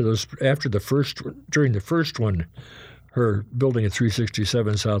during one of those, during the first one, her building at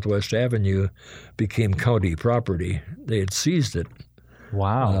 367 Southwest Avenue became county property. They had seized it.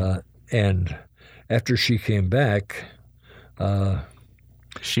 Wow. And after she came back,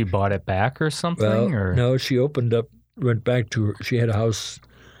 she bought it back or something? well, or no, she went back to she had a house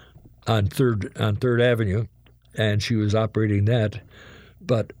on Third Avenue, and she was operating that.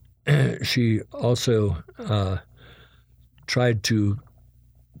 But she also tried to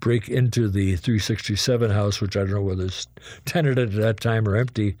break into the 367 house, which I don't know whether it's tenanted at that time or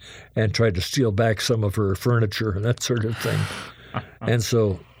empty, and tried to steal back some of her furniture and that sort of thing. And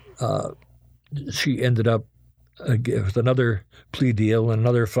so she ended up with another plea deal and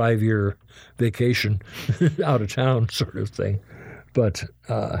another 5-year vacation out of town sort of thing. But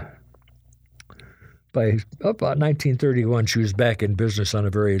by about 1931, she was back in business on a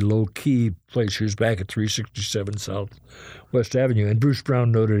very low-key place. She was back at 367 Southwest Avenue. And Bruce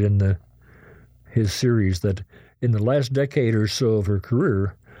Brown noted in his series that in the last decade or so of her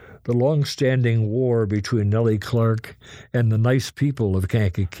career, the long-standing war between Nellie Clark and the nice people of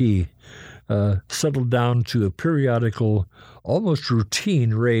Kankakee settled down to a periodical, almost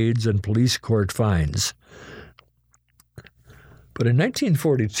routine raids and police court fines. But in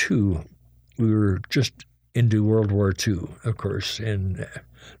 1942, we were just into World War II, of course. And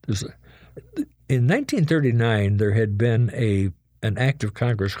in 1939, there had been an act of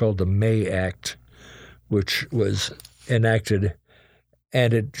Congress called the May Act, which was enacted,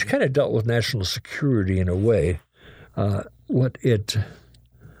 and it kind of dealt with national security in a way.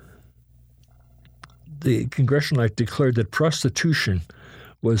 The Congressional Act declared that prostitution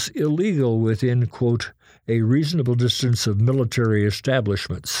was illegal within, quote, a reasonable distance of military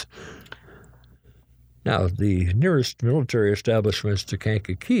establishments. Now, the nearest military establishments to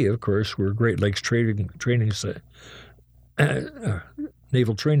Kankakee, of course, were Great Lakes Naval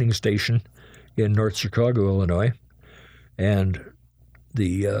Training Station in North Chicago, Illinois, and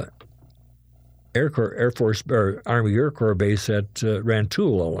the Army Air Corps base at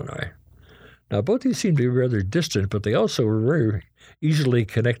Rantoul, Illinois. Now, both these seem to be rather distant, but they also were very easily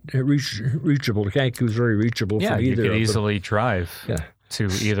reachable. Kankakee was very reachable from either of them. Yeah, you could easily drive to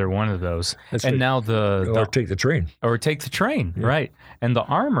either one of those. That's and right. now Or take the train. Or take the train, right. And the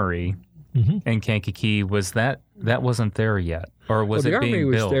Armory in Kankakee, that wasn't there yet? Or was it being built? The Armory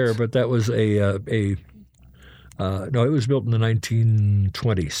was there, but that was no, it was built in the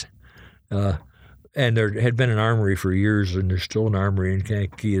 1920s. And there had been an armory for years, and there's still an armory in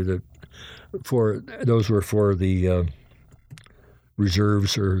Kankakee. Those were for the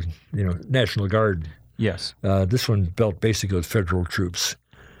reserves or National Guard. Yes. This one built basically with federal troops.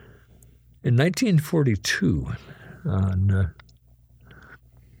 In 1942, on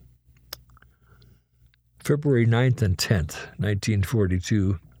February 9th and 10th,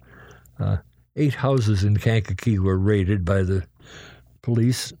 1942, 8 houses in Kankakee were raided by the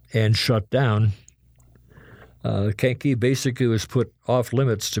police and shut down. Kankakee basically was put off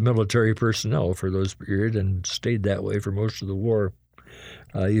limits to military personnel for those period and stayed that way for most of the war.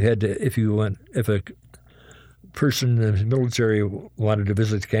 You had to, if a person in the military wanted to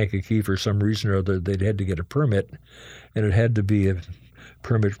visit Kankakee for some reason or other, they'd had to get a permit, and it had to be a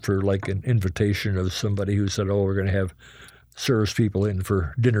permit for like an invitation of somebody who said, "Oh, we're going to have service people in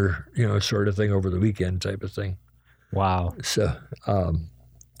for dinner," sort of thing over the weekend type of thing. Wow. So,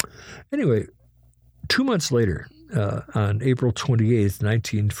 anyway, 2 months later, on April 28th,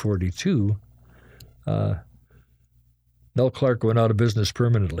 1942, Nell Clark went out of business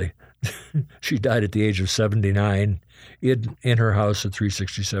permanently. She died at the age of 79 in her house at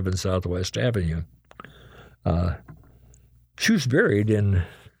 367 Southwest Avenue. She was buried in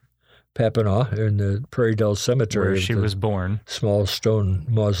Papineau in the Prairie Dell Cemetery. Where she was born. Small stone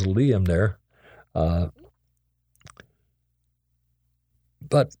mausoleum there. But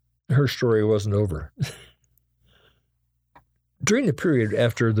her story wasn't over. during the period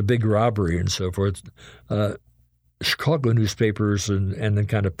after the big robbery and so forth, Chicago newspapers and then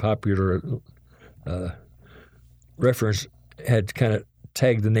kind of popular reference had kind of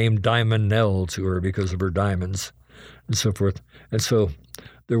tagged the name Diamond Nell to her because of her diamonds and so forth. And so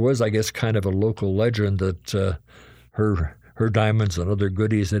there was, I guess, kind of a local legend that her diamonds and other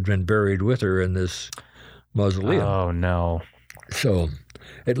goodies had been buried with her in this mausoleum. Oh, no. So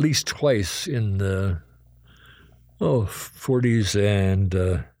at least twice in the 40s and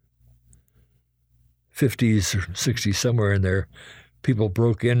 50s or 60s, somewhere in there, people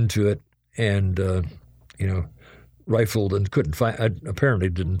broke into it and, rifled and couldn't find, apparently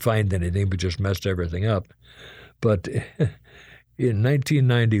didn't find anything, but just messed everything up. But in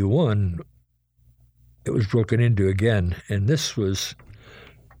 1991, it was broken into again, and this was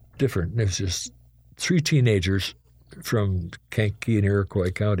different. It was just 3 teenagers from Kankakee and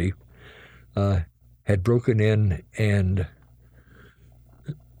Iroquois County had broken in and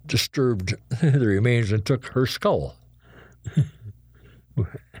disturbed the remains and took her skull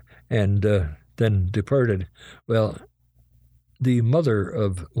and then departed. Well, the mother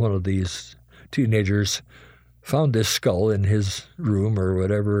of one of these teenagers found this skull in his room or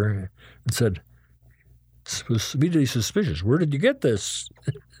whatever and said, was immediately suspicious. Where did you get this?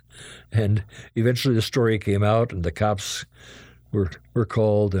 And eventually the story came out, and the cops were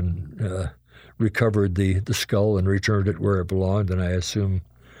called and recovered the skull and returned it where it belonged, and I assume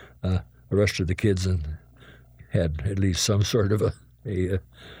arrested the kids and had at least some sort of a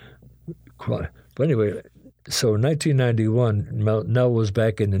but anyway, so 1991, Nell was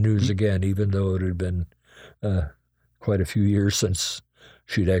back in the news again, even though it had been quite a few years since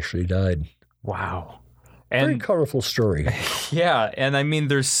she'd actually died. Wow. Very colorful story. Yeah, and I mean,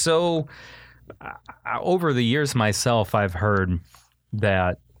 there's so over the years myself, I've heard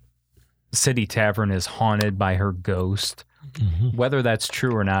that City Tavern is haunted by her ghost. Mm-hmm. Whether that's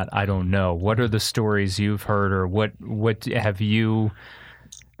true or not, I don't know. What are the stories you've heard, or what have you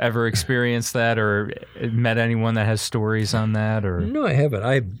ever experienced that, or met anyone that has stories on that? Or no, I haven't.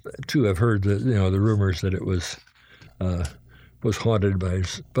 I too have heard the rumors that it was haunted by,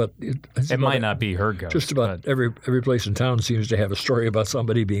 but it might not be her ghost. Just about every place in town seems to have a story about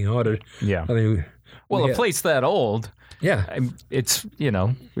somebody being haunted. Yeah, I mean, a place that old. Yeah, it's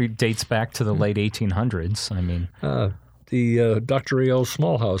it dates back to the late 1800s. I mean, the Dr. A.L.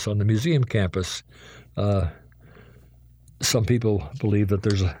 Small House on the museum campus. Some people believe that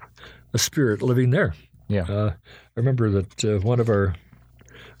there's a spirit living there. Yeah, I remember that one of our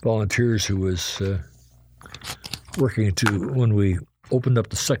volunteers who was working when we opened up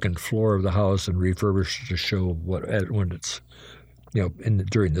the second floor of the house and refurbished to show when it's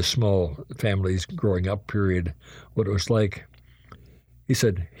during the small families growing up period, what it was like. He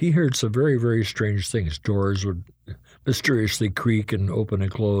said he heard some very, very strange things. Doors would mysteriously creak and open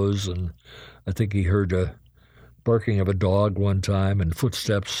and close, and I think he heard a barking of a dog one time and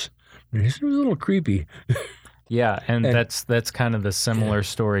footsteps. And he said it was a little creepy. Yeah, and that's kind of the similar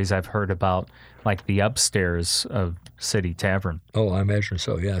stories I've heard about, like the upstairs of City Tavern. Oh, I imagine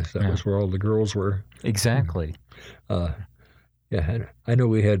so. Yes, that was where all the girls were. Exactly. Yeah, I know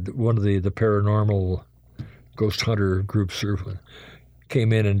we had one of the paranormal ghost hunter groups who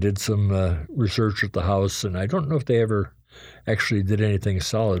came in and did some research at the house, and I don't know if they ever actually did anything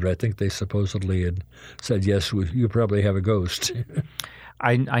solid. I think they supposedly had said, yes, you probably have a ghost.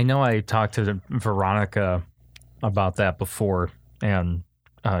 I know I talked to Veronica about that before, and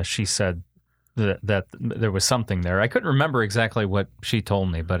she said that there was something there. I couldn't remember exactly what she told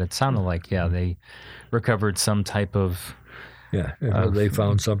me, but it sounded like, they recovered some type of... Yeah, they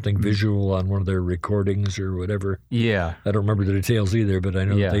found something visual on one of their recordings or whatever. Yeah. I don't remember the details either, but I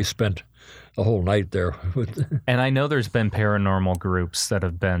know that they spent a whole night there. And I know there's been paranormal groups that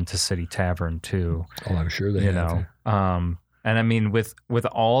have been to City Tavern too. Oh, I'm sure they have. And I mean, with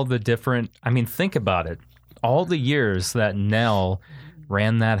all the different, think about it. All the years that Nell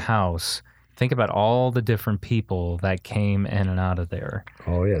ran that house, think about all the different people that came in and out of there.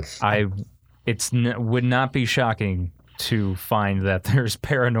 Oh, yes. Would not be shocking to find that there's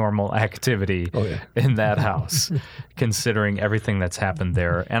paranormal activity in that house, considering everything that's happened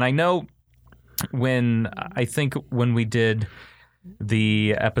there. And I know when we did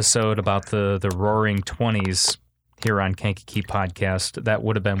the episode about the Roaring 20s here on Kankakee Podcast, that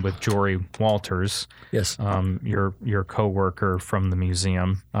would have been with Jory Walters. Yes. Your coworker from the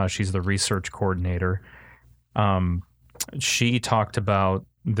museum. She's the research coordinator. She talked about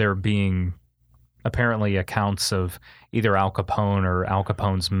there being apparently accounts of either Al Capone or Al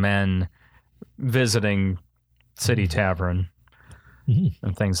Capone's men visiting City Tavern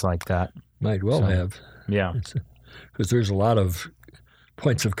and things like that. Might well have. Yeah. because there's a lot of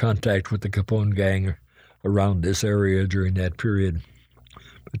points of contact with the Capone gang around this area during that period.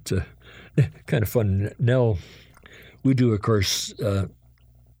 But kind of fun. Nell, we do, of course,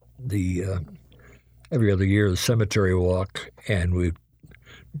 every other year the cemetery walk, and we,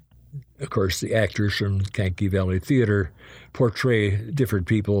 of course, the actors from Kankakee Valley Theater portray different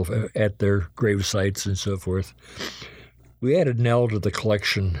people at their grave sites and so forth. We added Nell to the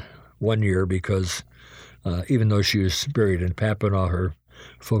collection one year because even though she was buried in Papineau, her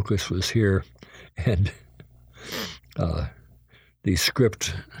focus was here, and the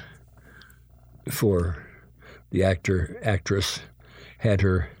script for the actress had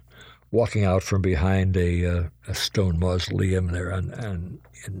her walking out from behind a stone mausoleum there in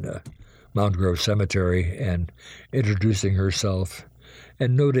Mound Grove Cemetery and introducing herself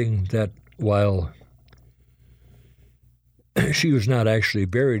and noting that while she was not actually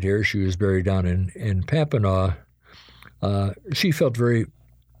buried here, she was buried down in Papineau, she felt very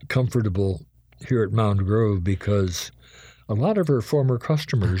comfortable here at Mound Grove because a lot of her former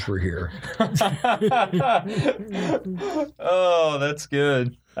customers were here. Oh, that's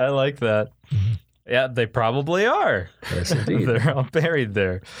good. I like that. Yeah, they probably are. Yes, indeed. They're all buried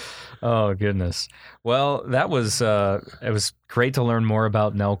there. Oh, goodness. Well, that was it was great to learn more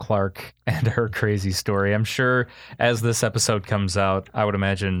about Nell Clark and her crazy story. I'm sure as this episode comes out, I would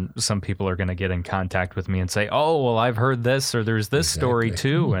imagine some people are going to get in contact with me and say, "Oh, well, I've heard this, or there's this story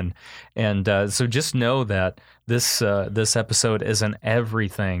too." And so just know that this episode isn't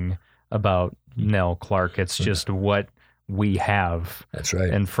everything about Nell Clark. It's just what we have That's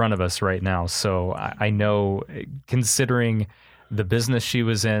right. in front of us right now. So I know, considering the business she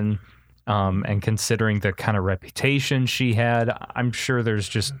was in, and considering the kind of reputation she had, I'm sure there's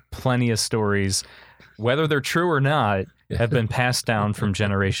just plenty of stories, whether they're true or not, have been passed down from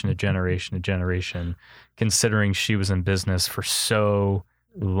generation to generation to generation, considering she was in business for so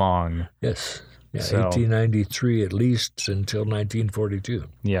long. Yes. Yeah, So- 1893 at least until 1942.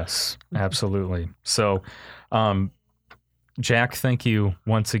 Yes, absolutely. So, Jack, thank you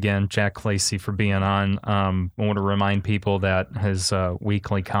once again, Jack Lacey, for being on. I want to remind people that his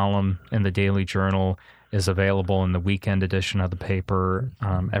weekly column in the Daily Journal is available in the weekend edition of the paper.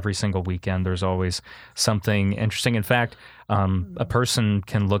 Every single weekend, there's always something interesting. In fact, a person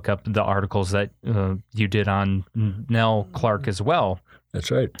can look up the articles that you did on Nell Clark as well.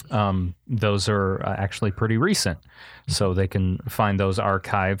 That's right. Those are actually pretty recent, so they can find those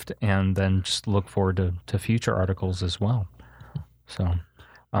archived and then just look forward to future articles as well. So,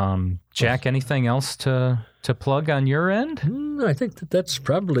 Jack, anything else to plug on your end? I think that's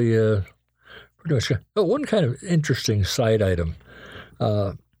probably pretty much. Oh, one kind of interesting side item.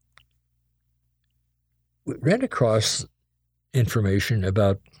 We ran across information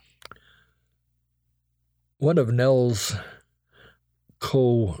about one of Nell's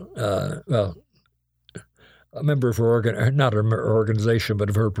a member of her not her organization, but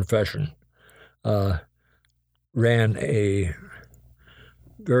of her profession, ran a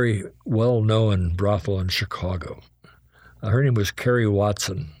very well-known brothel in Chicago. Her name was Carrie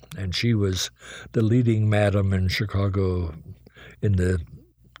Watson, and she was the leading madam in Chicago in the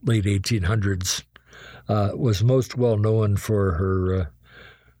late 1800s. Was most well known for her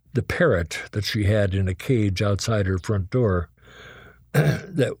the parrot that she had in a cage outside her front door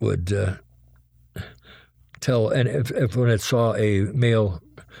that would tell, and if when it saw a male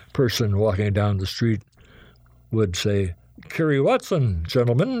person walking down the street, would say, "Carrie Watson,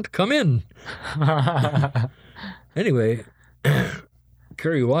 gentlemen, come in." Anyway,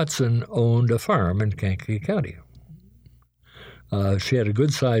 Carrie Watson owned a farm in Kankakee County. She had a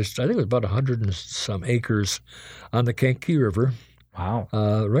good-sized, I think it was about 100 and some acres on the Kankakee River. Wow.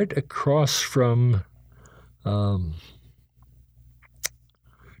 Right across from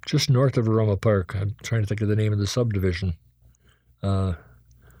just north of Aroma Park. I'm trying to think of the name of the subdivision. The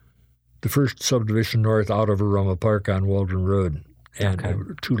first subdivision north out of Aroma Park on Waldron Road and Okay.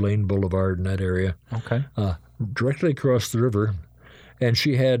 Two-Lane Boulevard in that area. Okay. Directly across the river. And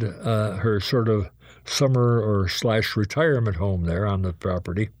she had her sort of summer or / retirement home there on the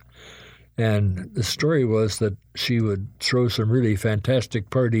property. And the story was that she would throw some really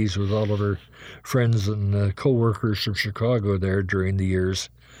fantastic parties with all of her friends and co-workers from Chicago there during the years.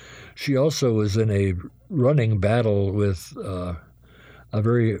 She also was in a running battle with a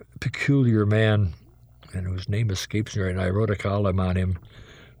very peculiar man, and whose name escapes me right now. I wrote a column on him,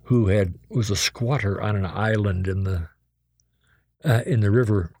 who was a squatter on an island in the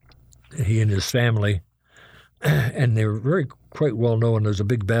river. He and his family and they were quite well known. There was a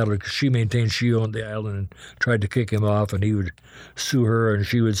big battle because she maintained she owned the island and tried to kick him off, and he would sue her and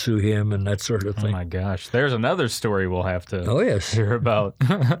she would sue him and that sort of Oh thing. my gosh. There's another story we'll have to Oh, yes. hear about.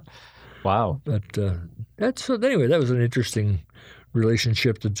 Wow. But anyway, that was an interesting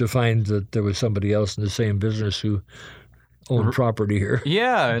relationship to find that there was somebody else in the same business who owned property here.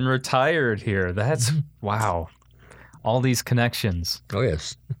 Yeah, and retired here. That's wow. All these connections. Oh,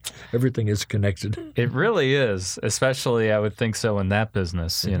 yes. Everything is connected. It really is, especially I would think so in that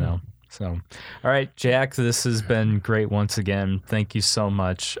business, you know. So, all right, Jack, this has been great once again. Thank you so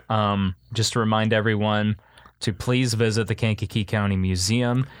much. Just to remind everyone to please visit the Kankakee County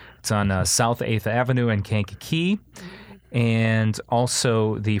Museum. It's on South 8th Avenue in Kankakee. And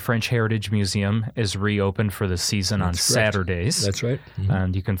also the French Heritage Museum is reopened for the season on Saturdays. That's right. Mm-hmm.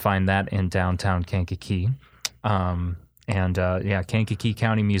 And you can find that in downtown Kankakee.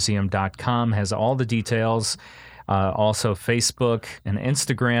 KankakeeCountyMuseum.com has all the details. Also Facebook and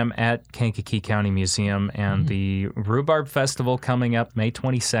Instagram at Kankakee County Museum, and the Rhubarb Festival coming up May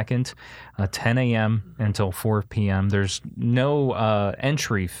 22nd, 10 a.m. until 4 p.m. There's no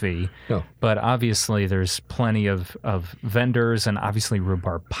entry fee, No. but obviously there's plenty of vendors and obviously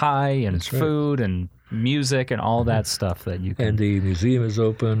rhubarb pie and That's right. food and music and all that stuff that you can. And the museum is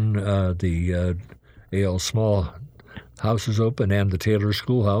open. The A.L. Small House is open, and the Taylor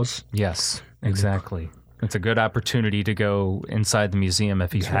Schoolhouse. Yes, exactly. It's a good opportunity to go inside the museum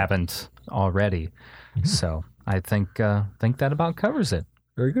if you haven't already. So I think that about covers it.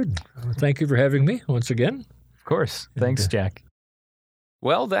 Very good. Thank you for having me once again. Of course. Thanks, Jack.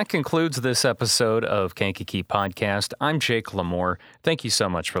 Well, that concludes this episode of Kankakee Podcast. I'm Jake Lamore. Thank you so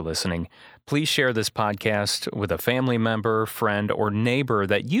much for listening. Please share this podcast with a family member, friend, or neighbor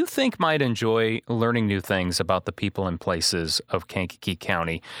that you think might enjoy learning new things about the people and places of Kankakee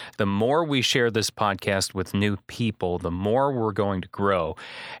County. The more we share this podcast with new people, the more we're going to grow.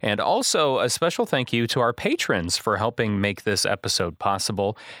 And also, a special thank you to our patrons for helping make this episode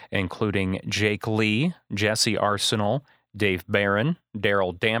possible, including Jake Lee, Jesse Arsenal, Dave Barron,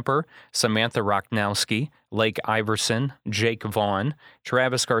 Daryl Damper, Samantha Rochnowski, Lake Iverson, Jake Vaughn,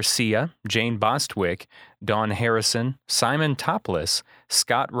 Travis Garcia, Jane Bostwick, Dawn Harrison, Simon Topless,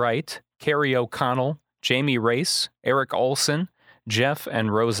 Scott Wright, Carrie O'Connell, Jamie Race, Eric Olson, Jeff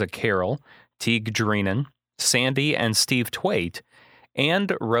and Rosa Carroll, Teague Dreenan, Sandy and Steve Twait,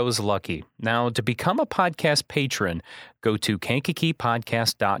 and Rose Lucky. Now, to become a podcast patron, go to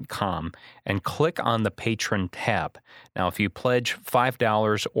KankakeePodcast.com and click on the Patron tab. Now, if you pledge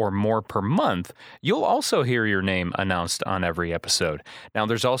 $5 or more per month, you'll also hear your name announced on every episode. Now,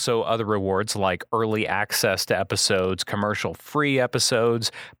 there's also other rewards like early access to episodes, commercial-free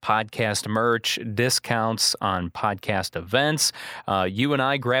episodes, podcast merch, discounts on podcast events, you and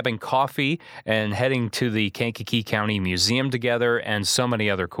I grabbing coffee and heading to the Kankakee County Museum together, and so many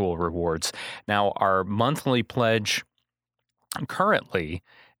other cool rewards. Now, our monthly pledge currently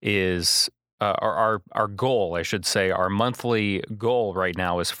is our goal, I should say, our monthly goal right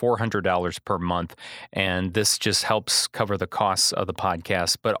now is $400 per month, and this just helps cover the costs of the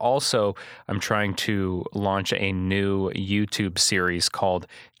podcast. But also, I'm trying to launch a new YouTube series called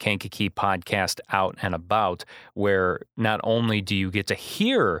Kankakee Podcast Out and About, where not only do you get to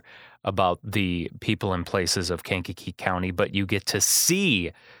hear about the people and places of Kankakee County, but you get to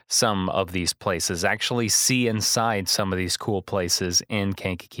see some of these places, actually see inside some of these cool places in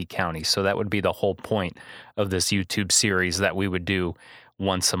Kankakee County. So that would be the whole point of this YouTube series that we would do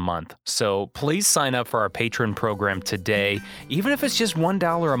once a month. So please sign up for our patron program today. Even if it's just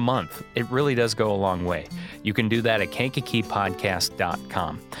 $1 a month, it really does go a long way. You can do that at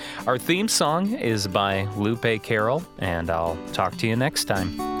KankakeePodcast.com. Our theme song is by Lupe Carroll, and I'll talk to you next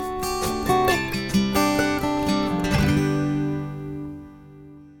time.